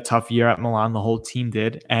had a tough year at Milan. The whole team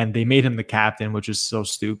did, and they made him the captain, which is so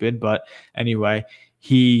stupid. But anyway,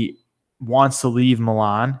 he wants to leave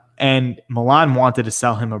Milan, and Milan wanted to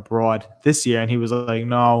sell him abroad this year, and he was like,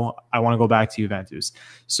 "No, I want to go back to Juventus."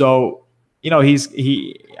 So, I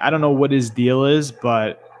don't know what his deal is,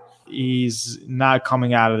 but he's not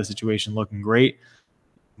coming out of the situation looking great.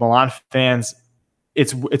 Milan fans,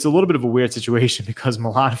 it's a little bit of a weird situation because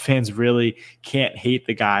Milan fans really can't hate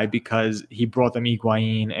the guy because he brought them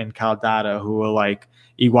Higuain and Caldara, who are like,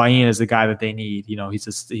 Higuain is the guy that they need. He's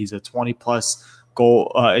a 20-plus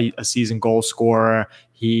a season goal scorer.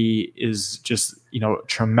 He is just, a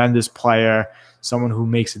tremendous player, someone who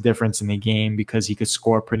makes a difference in the game because he could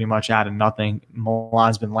score pretty much out of nothing.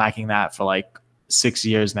 Milan's been lacking that for like 6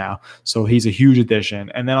 years now. So he's a huge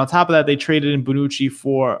addition. And then on top of that, they traded in Bonucci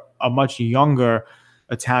for a much younger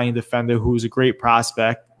Italian defender who's a great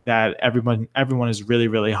prospect that everyone is really,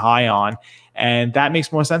 really high on. And that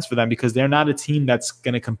makes more sense for them because they're not a team that's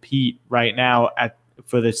going to compete right now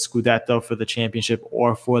for the Scudetto, for the championship,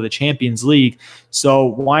 or for the Champions League. So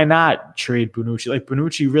why not trade Bonucci? Like,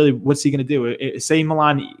 Bonucci, really, what's he going to do? Say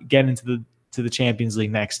Milan get into the Champions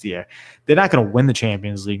League next year. They're not going to win the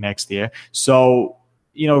Champions League next year. So,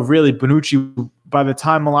 really, Bonucci, by the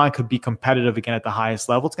time Milan could be competitive again at the highest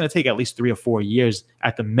level, it's going to take at least 3 or 4 years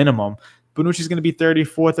at the minimum. Bonucci's going to be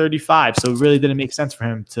 34, 35. So it really didn't make sense for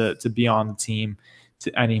him to be on the team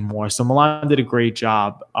anymore. So Milan did a great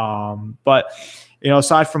job. But,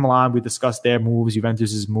 aside from Milan, we discussed their moves,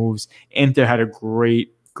 Juventus's moves. Inter had a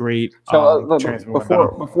great transfer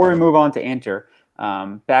window. Before we move on to Inter,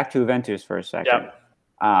 back to Juventus for a second.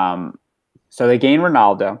 Yep. So they gain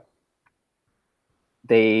Ronaldo.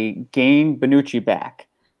 They gain Bonucci back.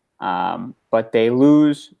 But they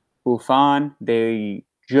lose Buffon. They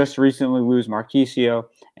just recently lose Marchisio,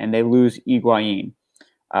 and they lose Higuain.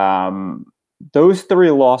 Those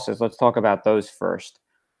 3 losses, let's talk about those first.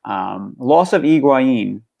 Loss of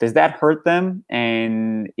Higuain, does that hurt them?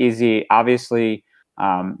 And is it obviously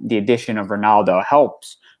the addition of Ronaldo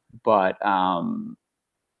helps, but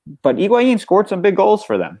Higuain scored some big goals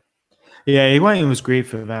for them. Yeah, Higuain was great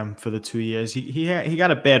for them for the 2 years. He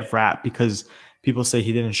got a bad rap because people say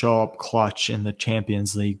he didn't show up clutch in the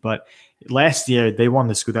Champions League, but last year they won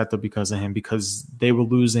the Scudetto because of him, because they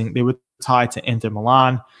were tied to Inter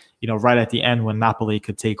Milan, right at the end when Napoli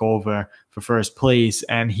could take over for first place,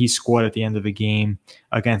 and he scored at the end of the game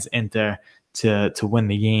against Inter to win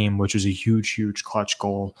the game, which was a huge clutch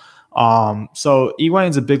goal. So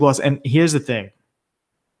Higuain's a big loss, and here's the thing: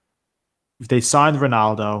 if they signed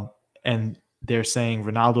Ronaldo, and they're saying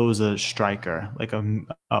Ronaldo is a striker, like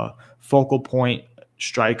a focal point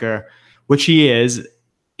striker, which he is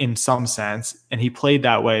in some sense, and he played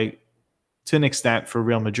that way to an extent for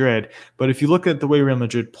Real Madrid. But if you look at the way Real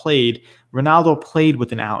Madrid played, Ronaldo played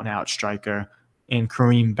with an out-and-out striker in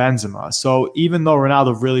Karim Benzema. So even though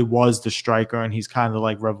Ronaldo really was the striker and he's kind of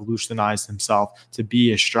like revolutionized himself to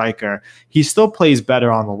be a striker, he still plays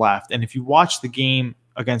better on the left. And if you watch the game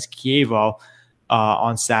against Chievo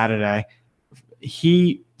on Saturday,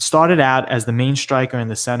 he started out as the main striker in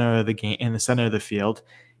the center of the game, in the center of the field.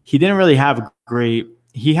 He didn't really have a great.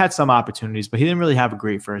 He had some opportunities, but he didn't really have a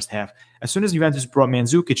great first half. As soon as Juventus brought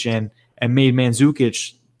Mandzukic in and made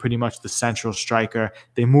Mandzukic pretty much the central striker,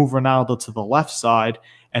 they moved Ronaldo to the left side,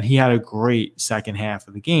 and he had a great second half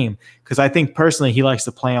of the game. Because I think personally he likes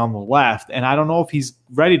to play on the left, and I don't know if he's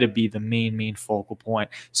ready to be the main focal point.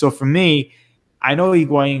 So for me, I know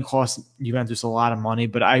Higuain cost Juventus a lot of money,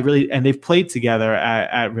 but and they've played together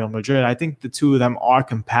at Real Madrid. I think the two of them are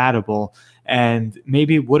compatible, and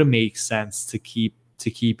maybe it would have made sense to keep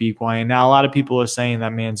Higuain. Now, a lot of people are saying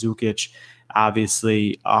that Mandzukic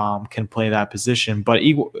obviously can play that position, but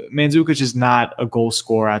Mandzukic is not a goal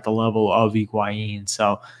scorer at the level of Higuain.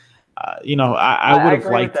 So, I would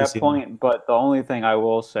have liked to see point. But the only thing I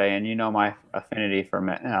will say, and my affinity for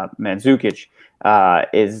Mandzukic,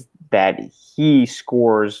 is that he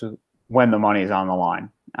scores when the money's on the line.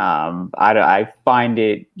 I find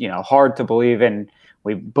it hard to believe, and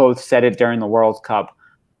we both said it during the World Cup.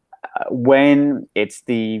 When it's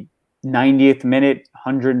the 90th minute,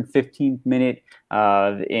 115th minute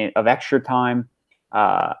of extra time,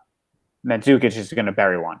 Mandzukic is going to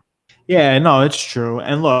bury one. Yeah, no, it's true.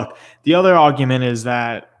 And look, the other argument is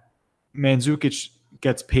that Mandzukic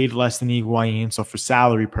gets paid less than Higuain. So for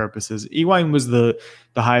salary purposes, Higuain was the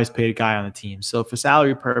highest paid guy on the team. So for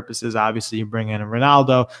salary purposes, obviously you bring in a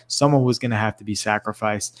Ronaldo, someone was going to have to be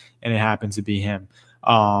sacrificed, and it happens to be him.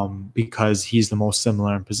 Because he's the most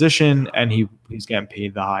similar in position and he's getting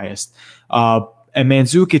paid the highest. And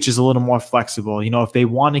Mandzukic is a little more flexible. If they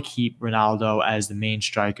want to keep Ronaldo as the main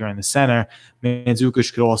striker in the center,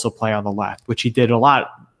 Mandzukic could also play on the left, which he did a lot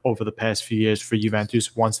over the past few years for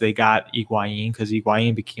Juventus once they got Higuain, because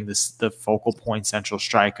Higuain became the focal point central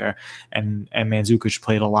striker, and Mandzukic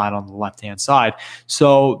played a lot on the left-hand side.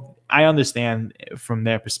 So I understand from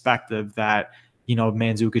their perspective that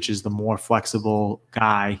Mandzukic is the more flexible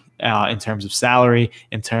guy in terms of salary,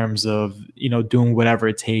 in terms of, doing whatever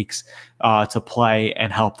it takes to play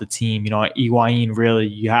and help the team. Higuain, really,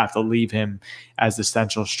 you have to leave him as the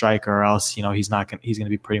central striker, or else, he's going to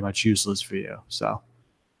be pretty much useless for you. So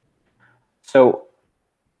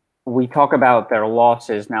we talk about their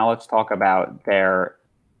losses. Now let's talk about their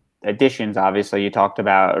additions. Obviously, you talked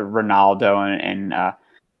about Ronaldo and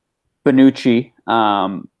Bonucci.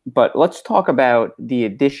 But let's talk about the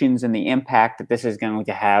additions and the impact that this is going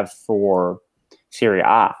to have for Serie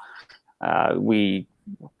A. We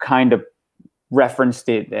kind of referenced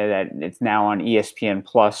it that it's now on ESPN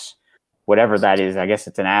Plus, whatever that is. I guess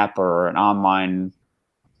it's an app or an online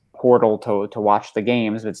portal to watch the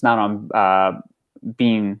games. It's not on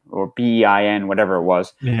Bean or BEIN, whatever it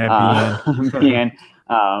was. Yeah, BN.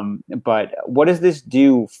 But what does this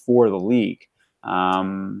do for the league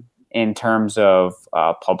in terms of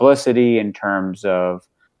publicity, in terms of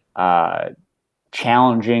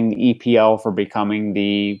challenging EPL for becoming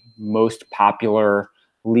the most popular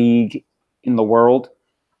league in the world?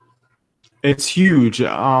 It's huge.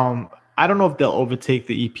 I don't know if they'll overtake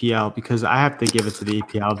the EPL because I have to give it to the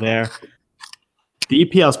EPL there. The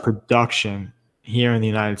EPL's production here in the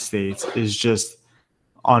United States is just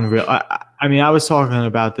unreal. I mean, I was talking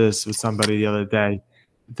about this with somebody the other day.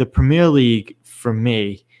 The Premier League, for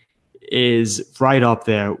me, is right up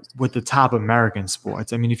there with the top American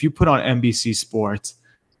sports. I mean, if you put on NBC Sports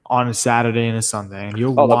on a Saturday and a Sunday and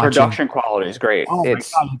you're the watching, production quality is great. oh my God,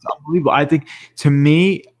 it's unbelievable. I think, to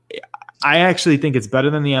me, I actually think it's better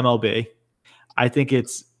than the MLB. I think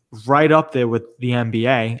it's right up there with the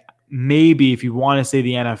NBA. Maybe if you want to say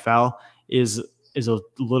the NFL is a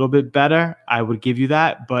little bit better, I would give you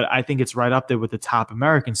that. But I think it's right up there with the top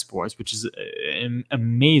American sports, which is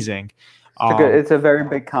amazing. It's a very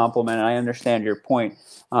big compliment. I understand your point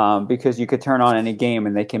because you could turn on any game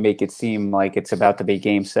and they can make it seem like it's about to be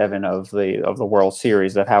Game 7 of the World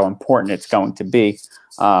Series, of how important it's going to be.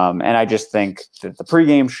 And I just think that the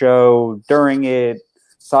pregame show, during it,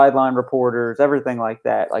 sideline reporters, everything like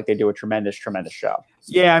that, like they do a tremendous job.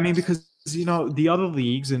 Yeah, I mean, because the other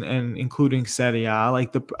leagues and including Serie A,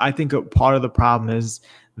 I think a part of the problem is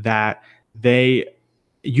that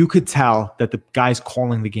you could tell that the guys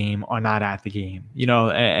calling the game are not at the game,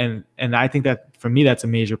 and I think that for me that's a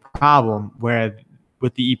major problem. Where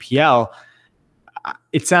with the EPL,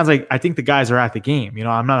 it sounds like I think the guys are at the game.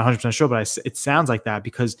 I'm not 100% sure, but it sounds like that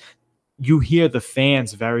because you hear the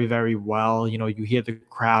fans very, very well. You hear the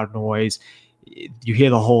crowd noise, you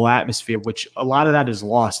hear the whole atmosphere, which a lot of that is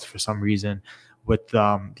lost for some reason with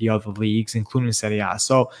the other leagues, including Serie A.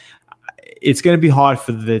 So it's going to be hard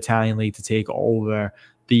for the Italian league to take over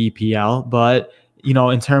the EPL, but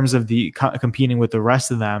in terms of the competing with the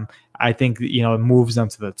rest of them, I think it moves them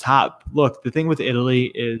to the top. Look, the thing with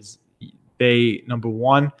Italy is number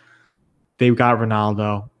one, they've got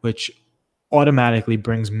Ronaldo, which automatically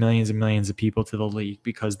brings millions and millions of people to the league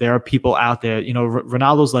because there are people out there.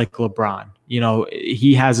 Ronaldo's like LeBron.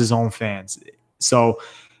 He has his own fans. So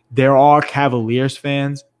there are Cavaliers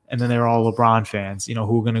fans, and then there are LeBron fans, who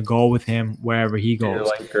are going to go with him wherever he goes.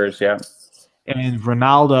 The Lakers, yeah. And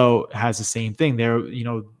Ronaldo has the same thing.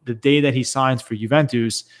 The day that he signs for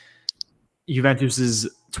Juventus's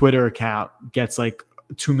Twitter account gets like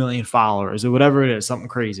 2 million followers or whatever it is, something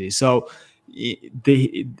crazy. So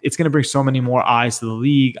it's going to bring so many more eyes to the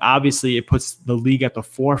league. Obviously, it puts the league at the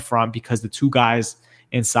forefront because the two guys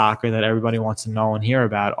in soccer that everybody wants to know and hear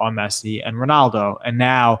about are Messi and Ronaldo. And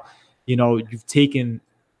now, you've taken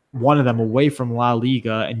one of them away from La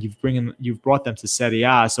Liga and you've brought them to Serie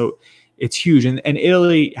A. So it's huge. And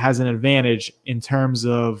Italy has an advantage in terms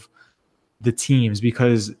of the teams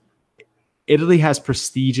because Italy has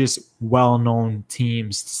prestigious, well-known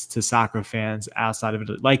teams to soccer fans outside of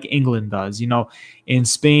Italy, like England does. In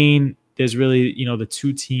Spain, there's really, the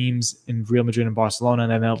two teams in Real Madrid and Barcelona,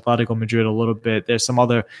 and then Atletico Madrid a little bit. There's some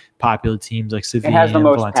other popular teams like Sevilla. It has the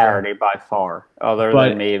most Valencia. parity by far, other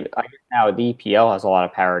than maybe. I guess now the EPL has a lot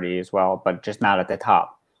of parity as well, but just not at the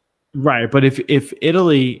top. Right, but if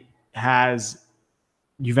Italy has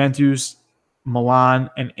Juventus, Milan,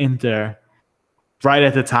 and Inter right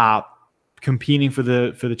at the top, competing for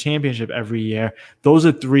the championship every year, those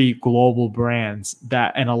are three global brands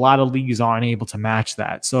and a lot of leagues aren't able to match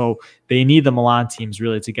that. So they need the Milan teams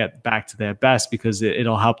really to get back to their best because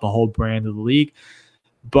it'll help the whole brand of the league.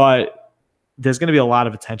 But there's going to be a lot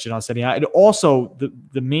of attention on Serie A. And also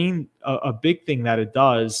the main a big thing that it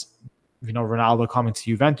does, Ronaldo coming to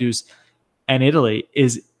Juventus and Italy,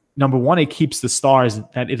 is number one, it keeps the stars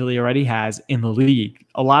that Italy already has in the league.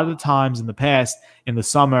 A lot of the times in the past, in the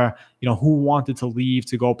summer, who wanted to leave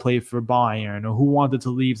to go play for Bayern, or who wanted to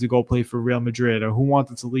leave to go play for Real Madrid, or who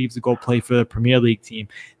wanted to leave to go play for the Premier League team.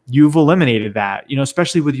 You've eliminated that,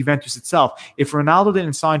 especially with Juventus itself. If Ronaldo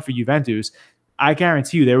didn't sign for Juventus, I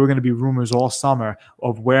guarantee you there were going to be rumors all summer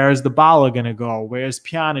of where's Dybala going to go, where's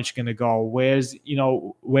Pjanic going to go, where's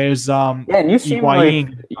and you seem like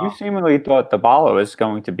you seemingly thought Dybala was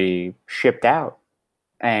going to be shipped out,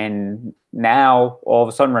 and now all of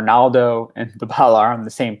a sudden Ronaldo and Dybala are on the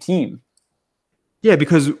same team. Yeah,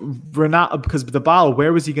 because Ronaldo, because Dybala,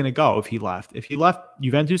 where was he going to go if he left? If he left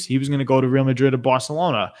Juventus, he was going to go to Real Madrid or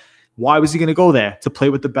Barcelona. Why was he going to go there to play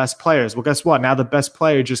with the best players? Well, guess what? Now the best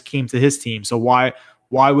player just came to his team. So why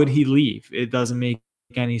would he leave? It doesn't make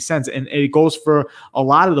any sense. And it goes for a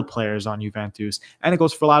lot of the players on Juventus, and it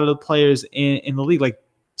goes for a lot of the players in the league. Like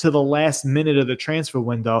to the last minute of the transfer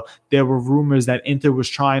window, there were rumors that Inter was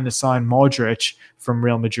trying to sign Modric from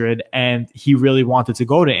Real Madrid, and he really wanted to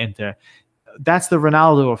go to Inter. That's the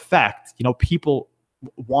Ronaldo effect. You know, people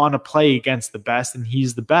want to play against the best, and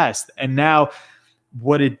he's the best. And now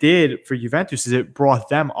what it did for Juventus is it brought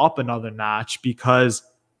them up another notch because,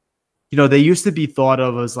 you know, they used to be thought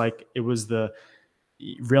of as like it was the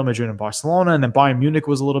Real Madrid and Barcelona, and then Bayern Munich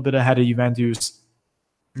was a little bit ahead of Juventus.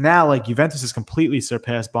 Now, like Juventus has completely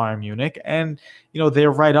surpassed Bayern Munich, and you know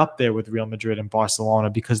they're right up there with Real Madrid and Barcelona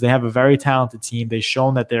because they have a very talented team. They've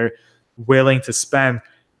shown that they're willing to spend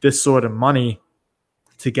this sort of money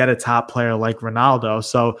to get a top player like Ronaldo.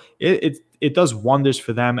 So it does wonders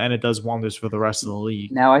for them, and it does wonders for the rest of the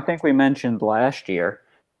league. Now, I think we mentioned last year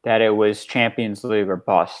that it was Champions League or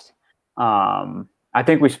bust. I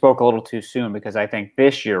think we spoke a little too soon because I think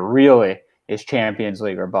this year really is Champions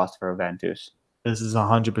League or bust for Juventus. This is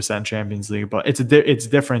 100% Champions League, but it's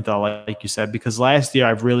different though, like you said, because last year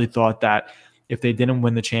I really thought that if they didn't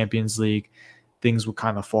win the Champions League, things would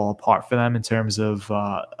kind of fall apart for them in terms of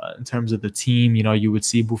the team. You know, you would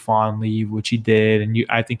see Buffon leave, which he did, and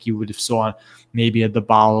I think you would have saw maybe a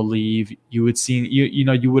Dybala leave. You would see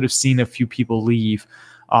you would have seen a few people leave,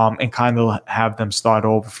 and kind of have them start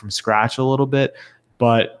over from scratch a little bit.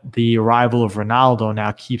 But the arrival of Ronaldo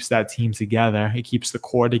now keeps that team together. It keeps the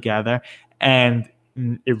core together, and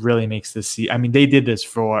it really makes this see. I mean, they did this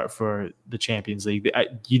for the Champions League.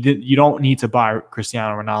 You don't need to buy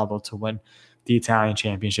Cristiano Ronaldo to win the Italian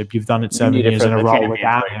Championship. You've done it 7 years in a row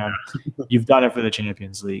without him. You've done it for the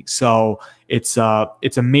Champions League. So it's a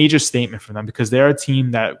major statement for them because they're a team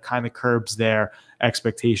that kind of curbs their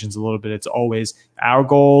expectations a little bit. It's always our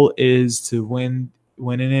goal is to win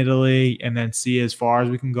in Italy and then see as far as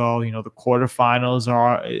we can go. You know, the quarterfinals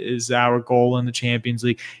is our goal in the Champions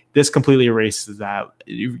League. This completely erases that.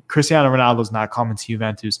 Cristiano Ronaldo is not coming to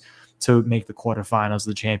Juventus to make the quarterfinals of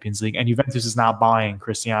the Champions League, and Juventus is not buying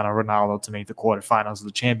Cristiano Ronaldo to make the quarterfinals of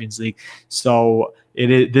the Champions League. So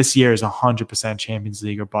this year is 100% Champions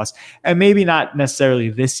League or bust, and maybe not necessarily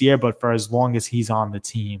this year, but for as long as he's on the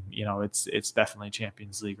team, you know, it's definitely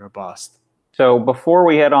Champions League or bust. So before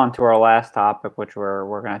we head on to our last topic, which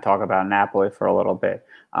we're going to talk about Napoli for a little bit,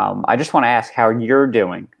 I just want to ask how you're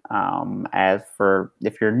doing. As for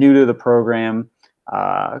if you're new to the program,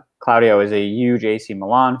 Claudio is a huge AC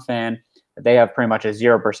Milan fan. They have pretty much a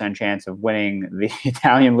 0% chance of winning the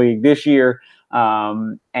Italian league this year,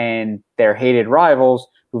 and their hated rivals,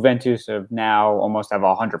 Juventus, have now almost have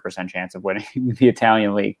a 100% chance of winning the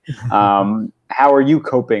Italian league. How are you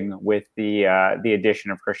coping with the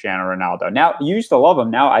addition of Cristiano Ronaldo? Now, you used to love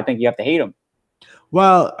him. Now I think you have to hate him.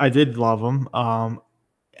 Well, I did love him.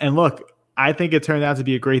 And look, I think it turned out to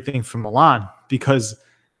be a great thing for Milan because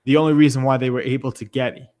the only reason why they were able to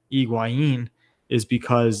get Higuain is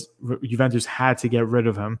because Juventus had to get rid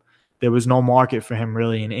of him. There was no market for him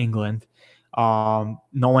really in England. No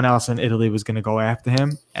one else in Italy was going to go after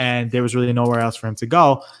him, and there was really nowhere else for him to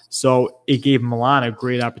go. So it gave Milan a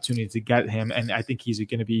great opportunity to get him, and I think he's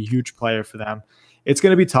going to be a huge player for them. It's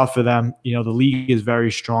going to be tough for them. You know, the league is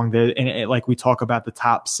very strong. And like we talk about the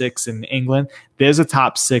top six in England, there's a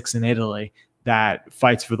top six in Italy that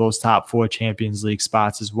fights for those top four Champions League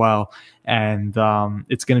spots as well. And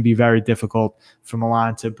it's going to be very difficult for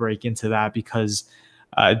Milan to break into that because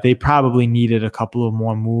they probably needed a couple of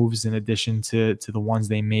more moves in addition to the ones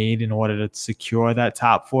they made in order to secure that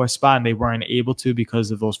top four spot. And they weren't able to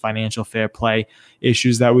because of those financial fair play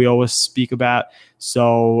issues that we always speak about.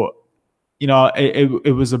 So, you know,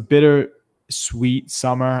 it was a bittersweet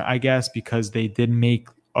summer, I guess, because they did make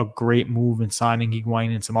a great move in signing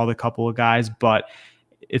Higuain and some other couple of guys, but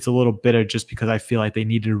it's a little bitter just because I feel like they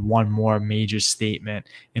needed one more major statement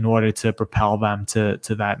in order to propel them to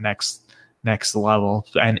that next level.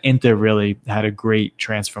 And Inter really had a great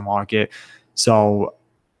transfer market. So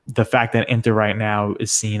the fact that Inter right now is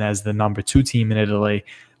seen as the number 2 team in Italy,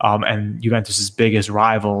 and Juventus's biggest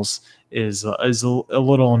rivals is a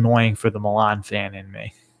little annoying for the Milan fan in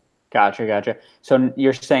me. Gotcha. So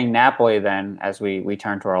you're saying Napoli then, as we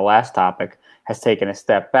turn to our last topic, has taken a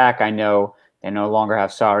step back. I know they no longer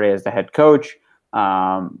have Sarri as the head coach,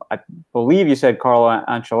 I believe you said Carlo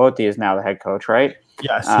Ancelotti is now the head coach, right?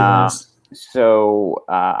 Yes, he Um, is. so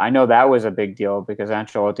I know that was a big deal because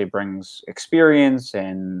Ancelotti brings experience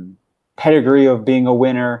and pedigree of being a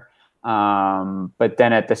winner. But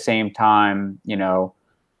then at the same time,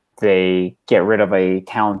 they get rid of a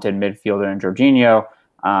talented midfielder in Jorginho.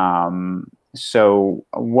 So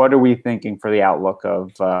what are we thinking for the outlook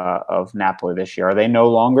of Napoli this year? Are they no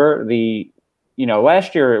longer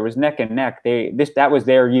last year it was neck and neck. That was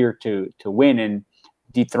their year to win and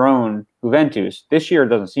dethrone Juventus. This year it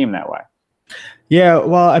doesn't seem that way. Yeah,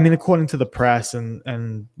 well, I mean, according to the press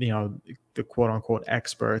and the quote unquote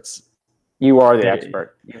experts, You are the they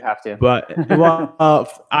expert. You have to. but well,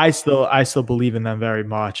 I still believe in them very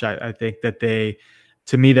much. I think that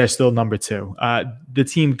to me, they're still number two. The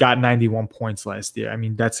team got 91 points last year. I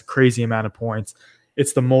mean, that's a crazy amount of points.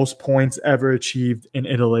 It's the most points ever achieved in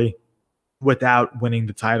Italy without winning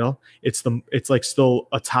the title. It's like still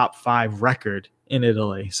a top five record in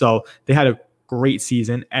Italy. So they had a great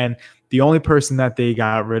season, and the only person that they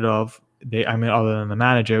got rid of, other than the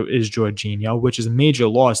manager, is Jorginho, which is a major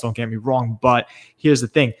loss. Don't get me wrong, but here's the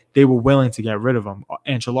thing: they were willing to get rid of him.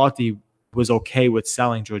 Ancelotti was okay with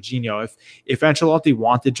selling Jorginho. If Ancelotti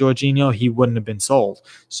wanted Jorginho, he wouldn't have been sold.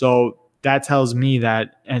 So that tells me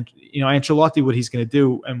that, and Ancelotti, what he's going to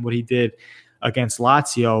do and what he did against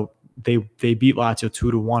Lazio, they beat Lazio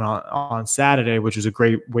 2-1 on Saturday, which was a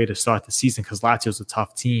great way to start the season because Lazio's a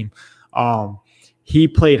tough team. He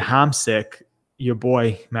played Hamsik, your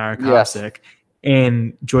boy Marek Yes. Hamsik,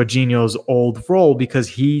 in Jorginho's old role because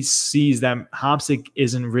he sees that Hamsik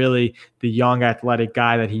isn't really the young athletic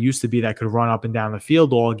guy that he used to be that could run up and down the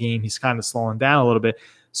field all game. He's kind of slowing down a little bit.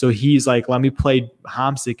 So he's like, let me play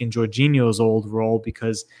Hamsik in Jorginho's old role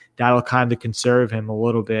because that'll kind of conserve him a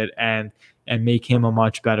little bit and make him a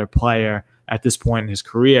much better player at this point in his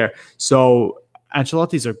career. So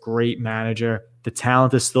Ancelotti's a great manager. The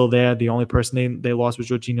talent is still there. The only person they lost was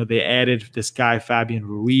Jorginho. They added this guy, Fabian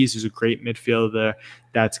Ruiz, who's a great midfielder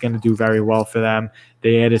that's going to do very well for them.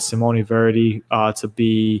 They added Simone Verdi to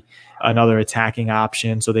be another attacking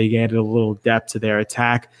option. So they added a little depth to their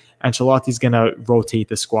attack. Ancelotti's going to rotate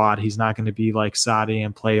the squad. He's not going to be like Sarri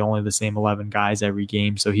and play only the same 11 guys every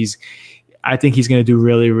game. So I think he's going to do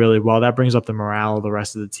really, really well. That brings up the morale of the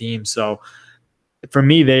rest of the team. So for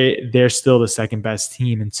me, they're still the second best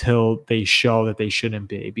team until they show that they shouldn't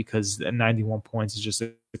be, because 91 points is just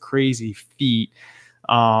a crazy feat.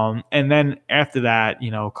 And then after that,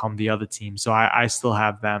 come the other team. So I still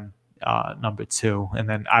have them number two. And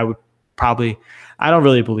then I don't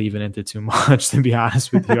really believe in Inter too much, to be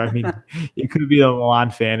honest with you. I mean, it could be a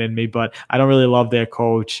Milan fan in me, but I don't really love their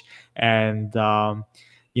coach. And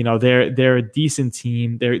they're a decent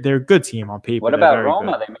team. They're a good team on paper. What They're about very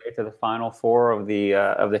Roma? good. They made it to the final four of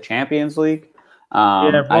the Champions League.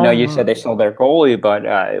 Yeah, I know you said they Roma. sold their goalie, but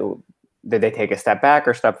did they take a step back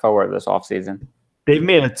or step forward this offseason? They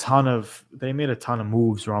made a ton of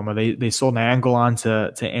moves. Roma. They sold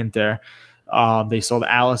Nangolan to Inter. They sold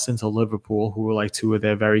Allison to Liverpool, who were like two of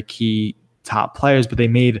their very key top players. But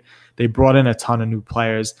they brought in a ton of new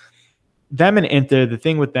players. Them and Inter, the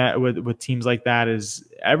thing with that with teams like that is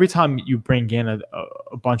every time you bring in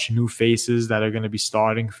a bunch of new faces that are going to be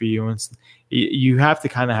starting for you, and you have to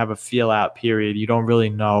kind of have a feel out period. You don't really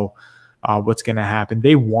know what's going to happen.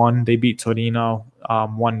 They won. They beat Torino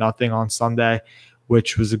 1-0 on Sunday,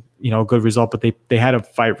 which was a good result. But they had to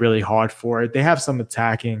fight really hard for it. They have some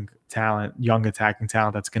attacking talent, young attacking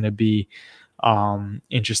talent that's going to be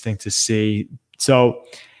interesting to see. So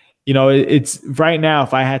it's right now,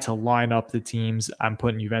 if I had to line up the teams, I'm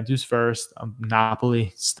putting Juventus first.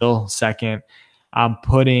 Napoli still second. I'm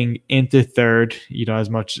putting Inter third,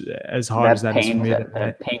 as hard as That that is for pains me to that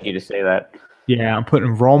admit. pains you to say that. Yeah, I'm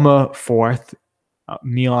putting Roma fourth,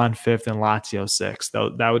 Milan fifth, and Lazio sixth.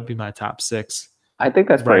 That would be my top six I think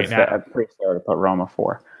that's right now. pretty fair to put Roma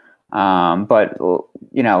for. But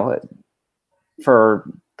for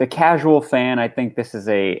the casual fan, I think this is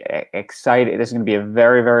a exciting. This is going to be a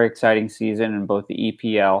very, very exciting season in both the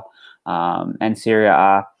EPL and Serie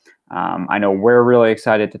A. I know we're really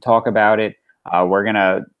excited to talk about it. We're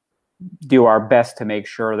gonna do our best to make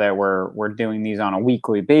sure that we're doing these on a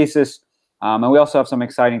weekly basis, and we also have some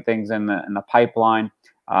exciting things in the pipeline.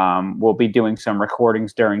 We'll be doing some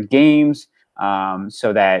recordings during games,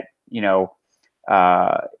 so that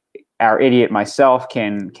uh, our idiot myself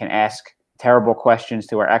can ask terrible questions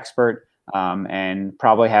to our expert, and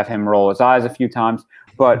probably have him roll his eyes a few times,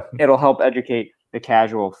 but it'll help educate the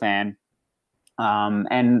casual fan.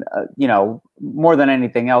 And more than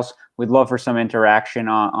anything else, we'd love for some interaction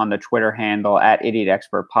on the Twitter handle at Idiot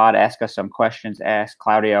Expert Pod. Ask us some questions. Ask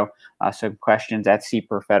Claudio some questions at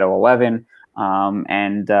cperfetto11.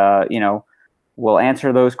 We'll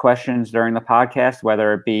answer those questions during the podcast,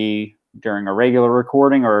 whether it be during a regular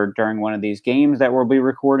recording or during one of these games that we'll be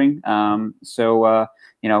recording. Feel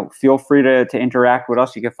free to interact with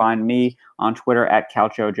us. You can find me on Twitter at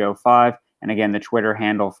CalcioJoe5. And again, the Twitter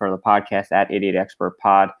handle for the podcast at Idiot Expert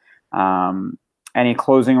Pod. Any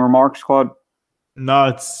closing remarks, Claude? No,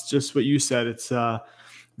 it's just what you said. It's a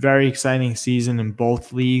very exciting season in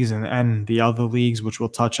both leagues and the other leagues, which we'll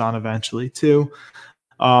touch on eventually too.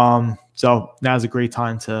 So now's a great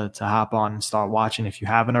time to hop on and start watching if you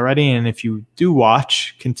haven't already. And if you do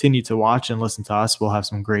watch, continue to watch and listen to us. We'll have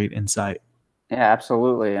some great insight. Yeah,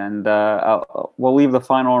 absolutely. And we'll leave the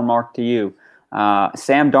final remark to you.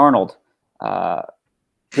 Sam Darnold,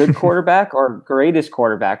 good quarterback or greatest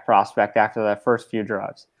quarterback prospect after that first few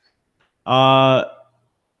drives?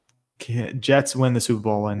 Jets win the Super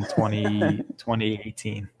Bowl in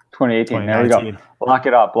 2018. 2018. There we go. Lock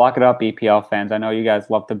it up, EPL fans. I know you guys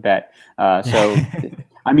love to bet.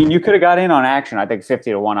 I mean, you could have got in on action. I think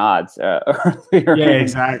 50-1 odds earlier. Yeah,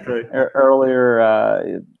 exactly.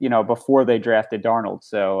 Earlier, before they drafted Darnold.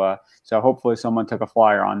 So hopefully someone took a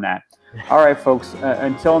flyer on that. All right, folks.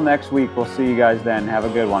 Until next week, we'll see you guys then. Have a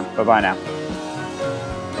good one. Bye-bye now.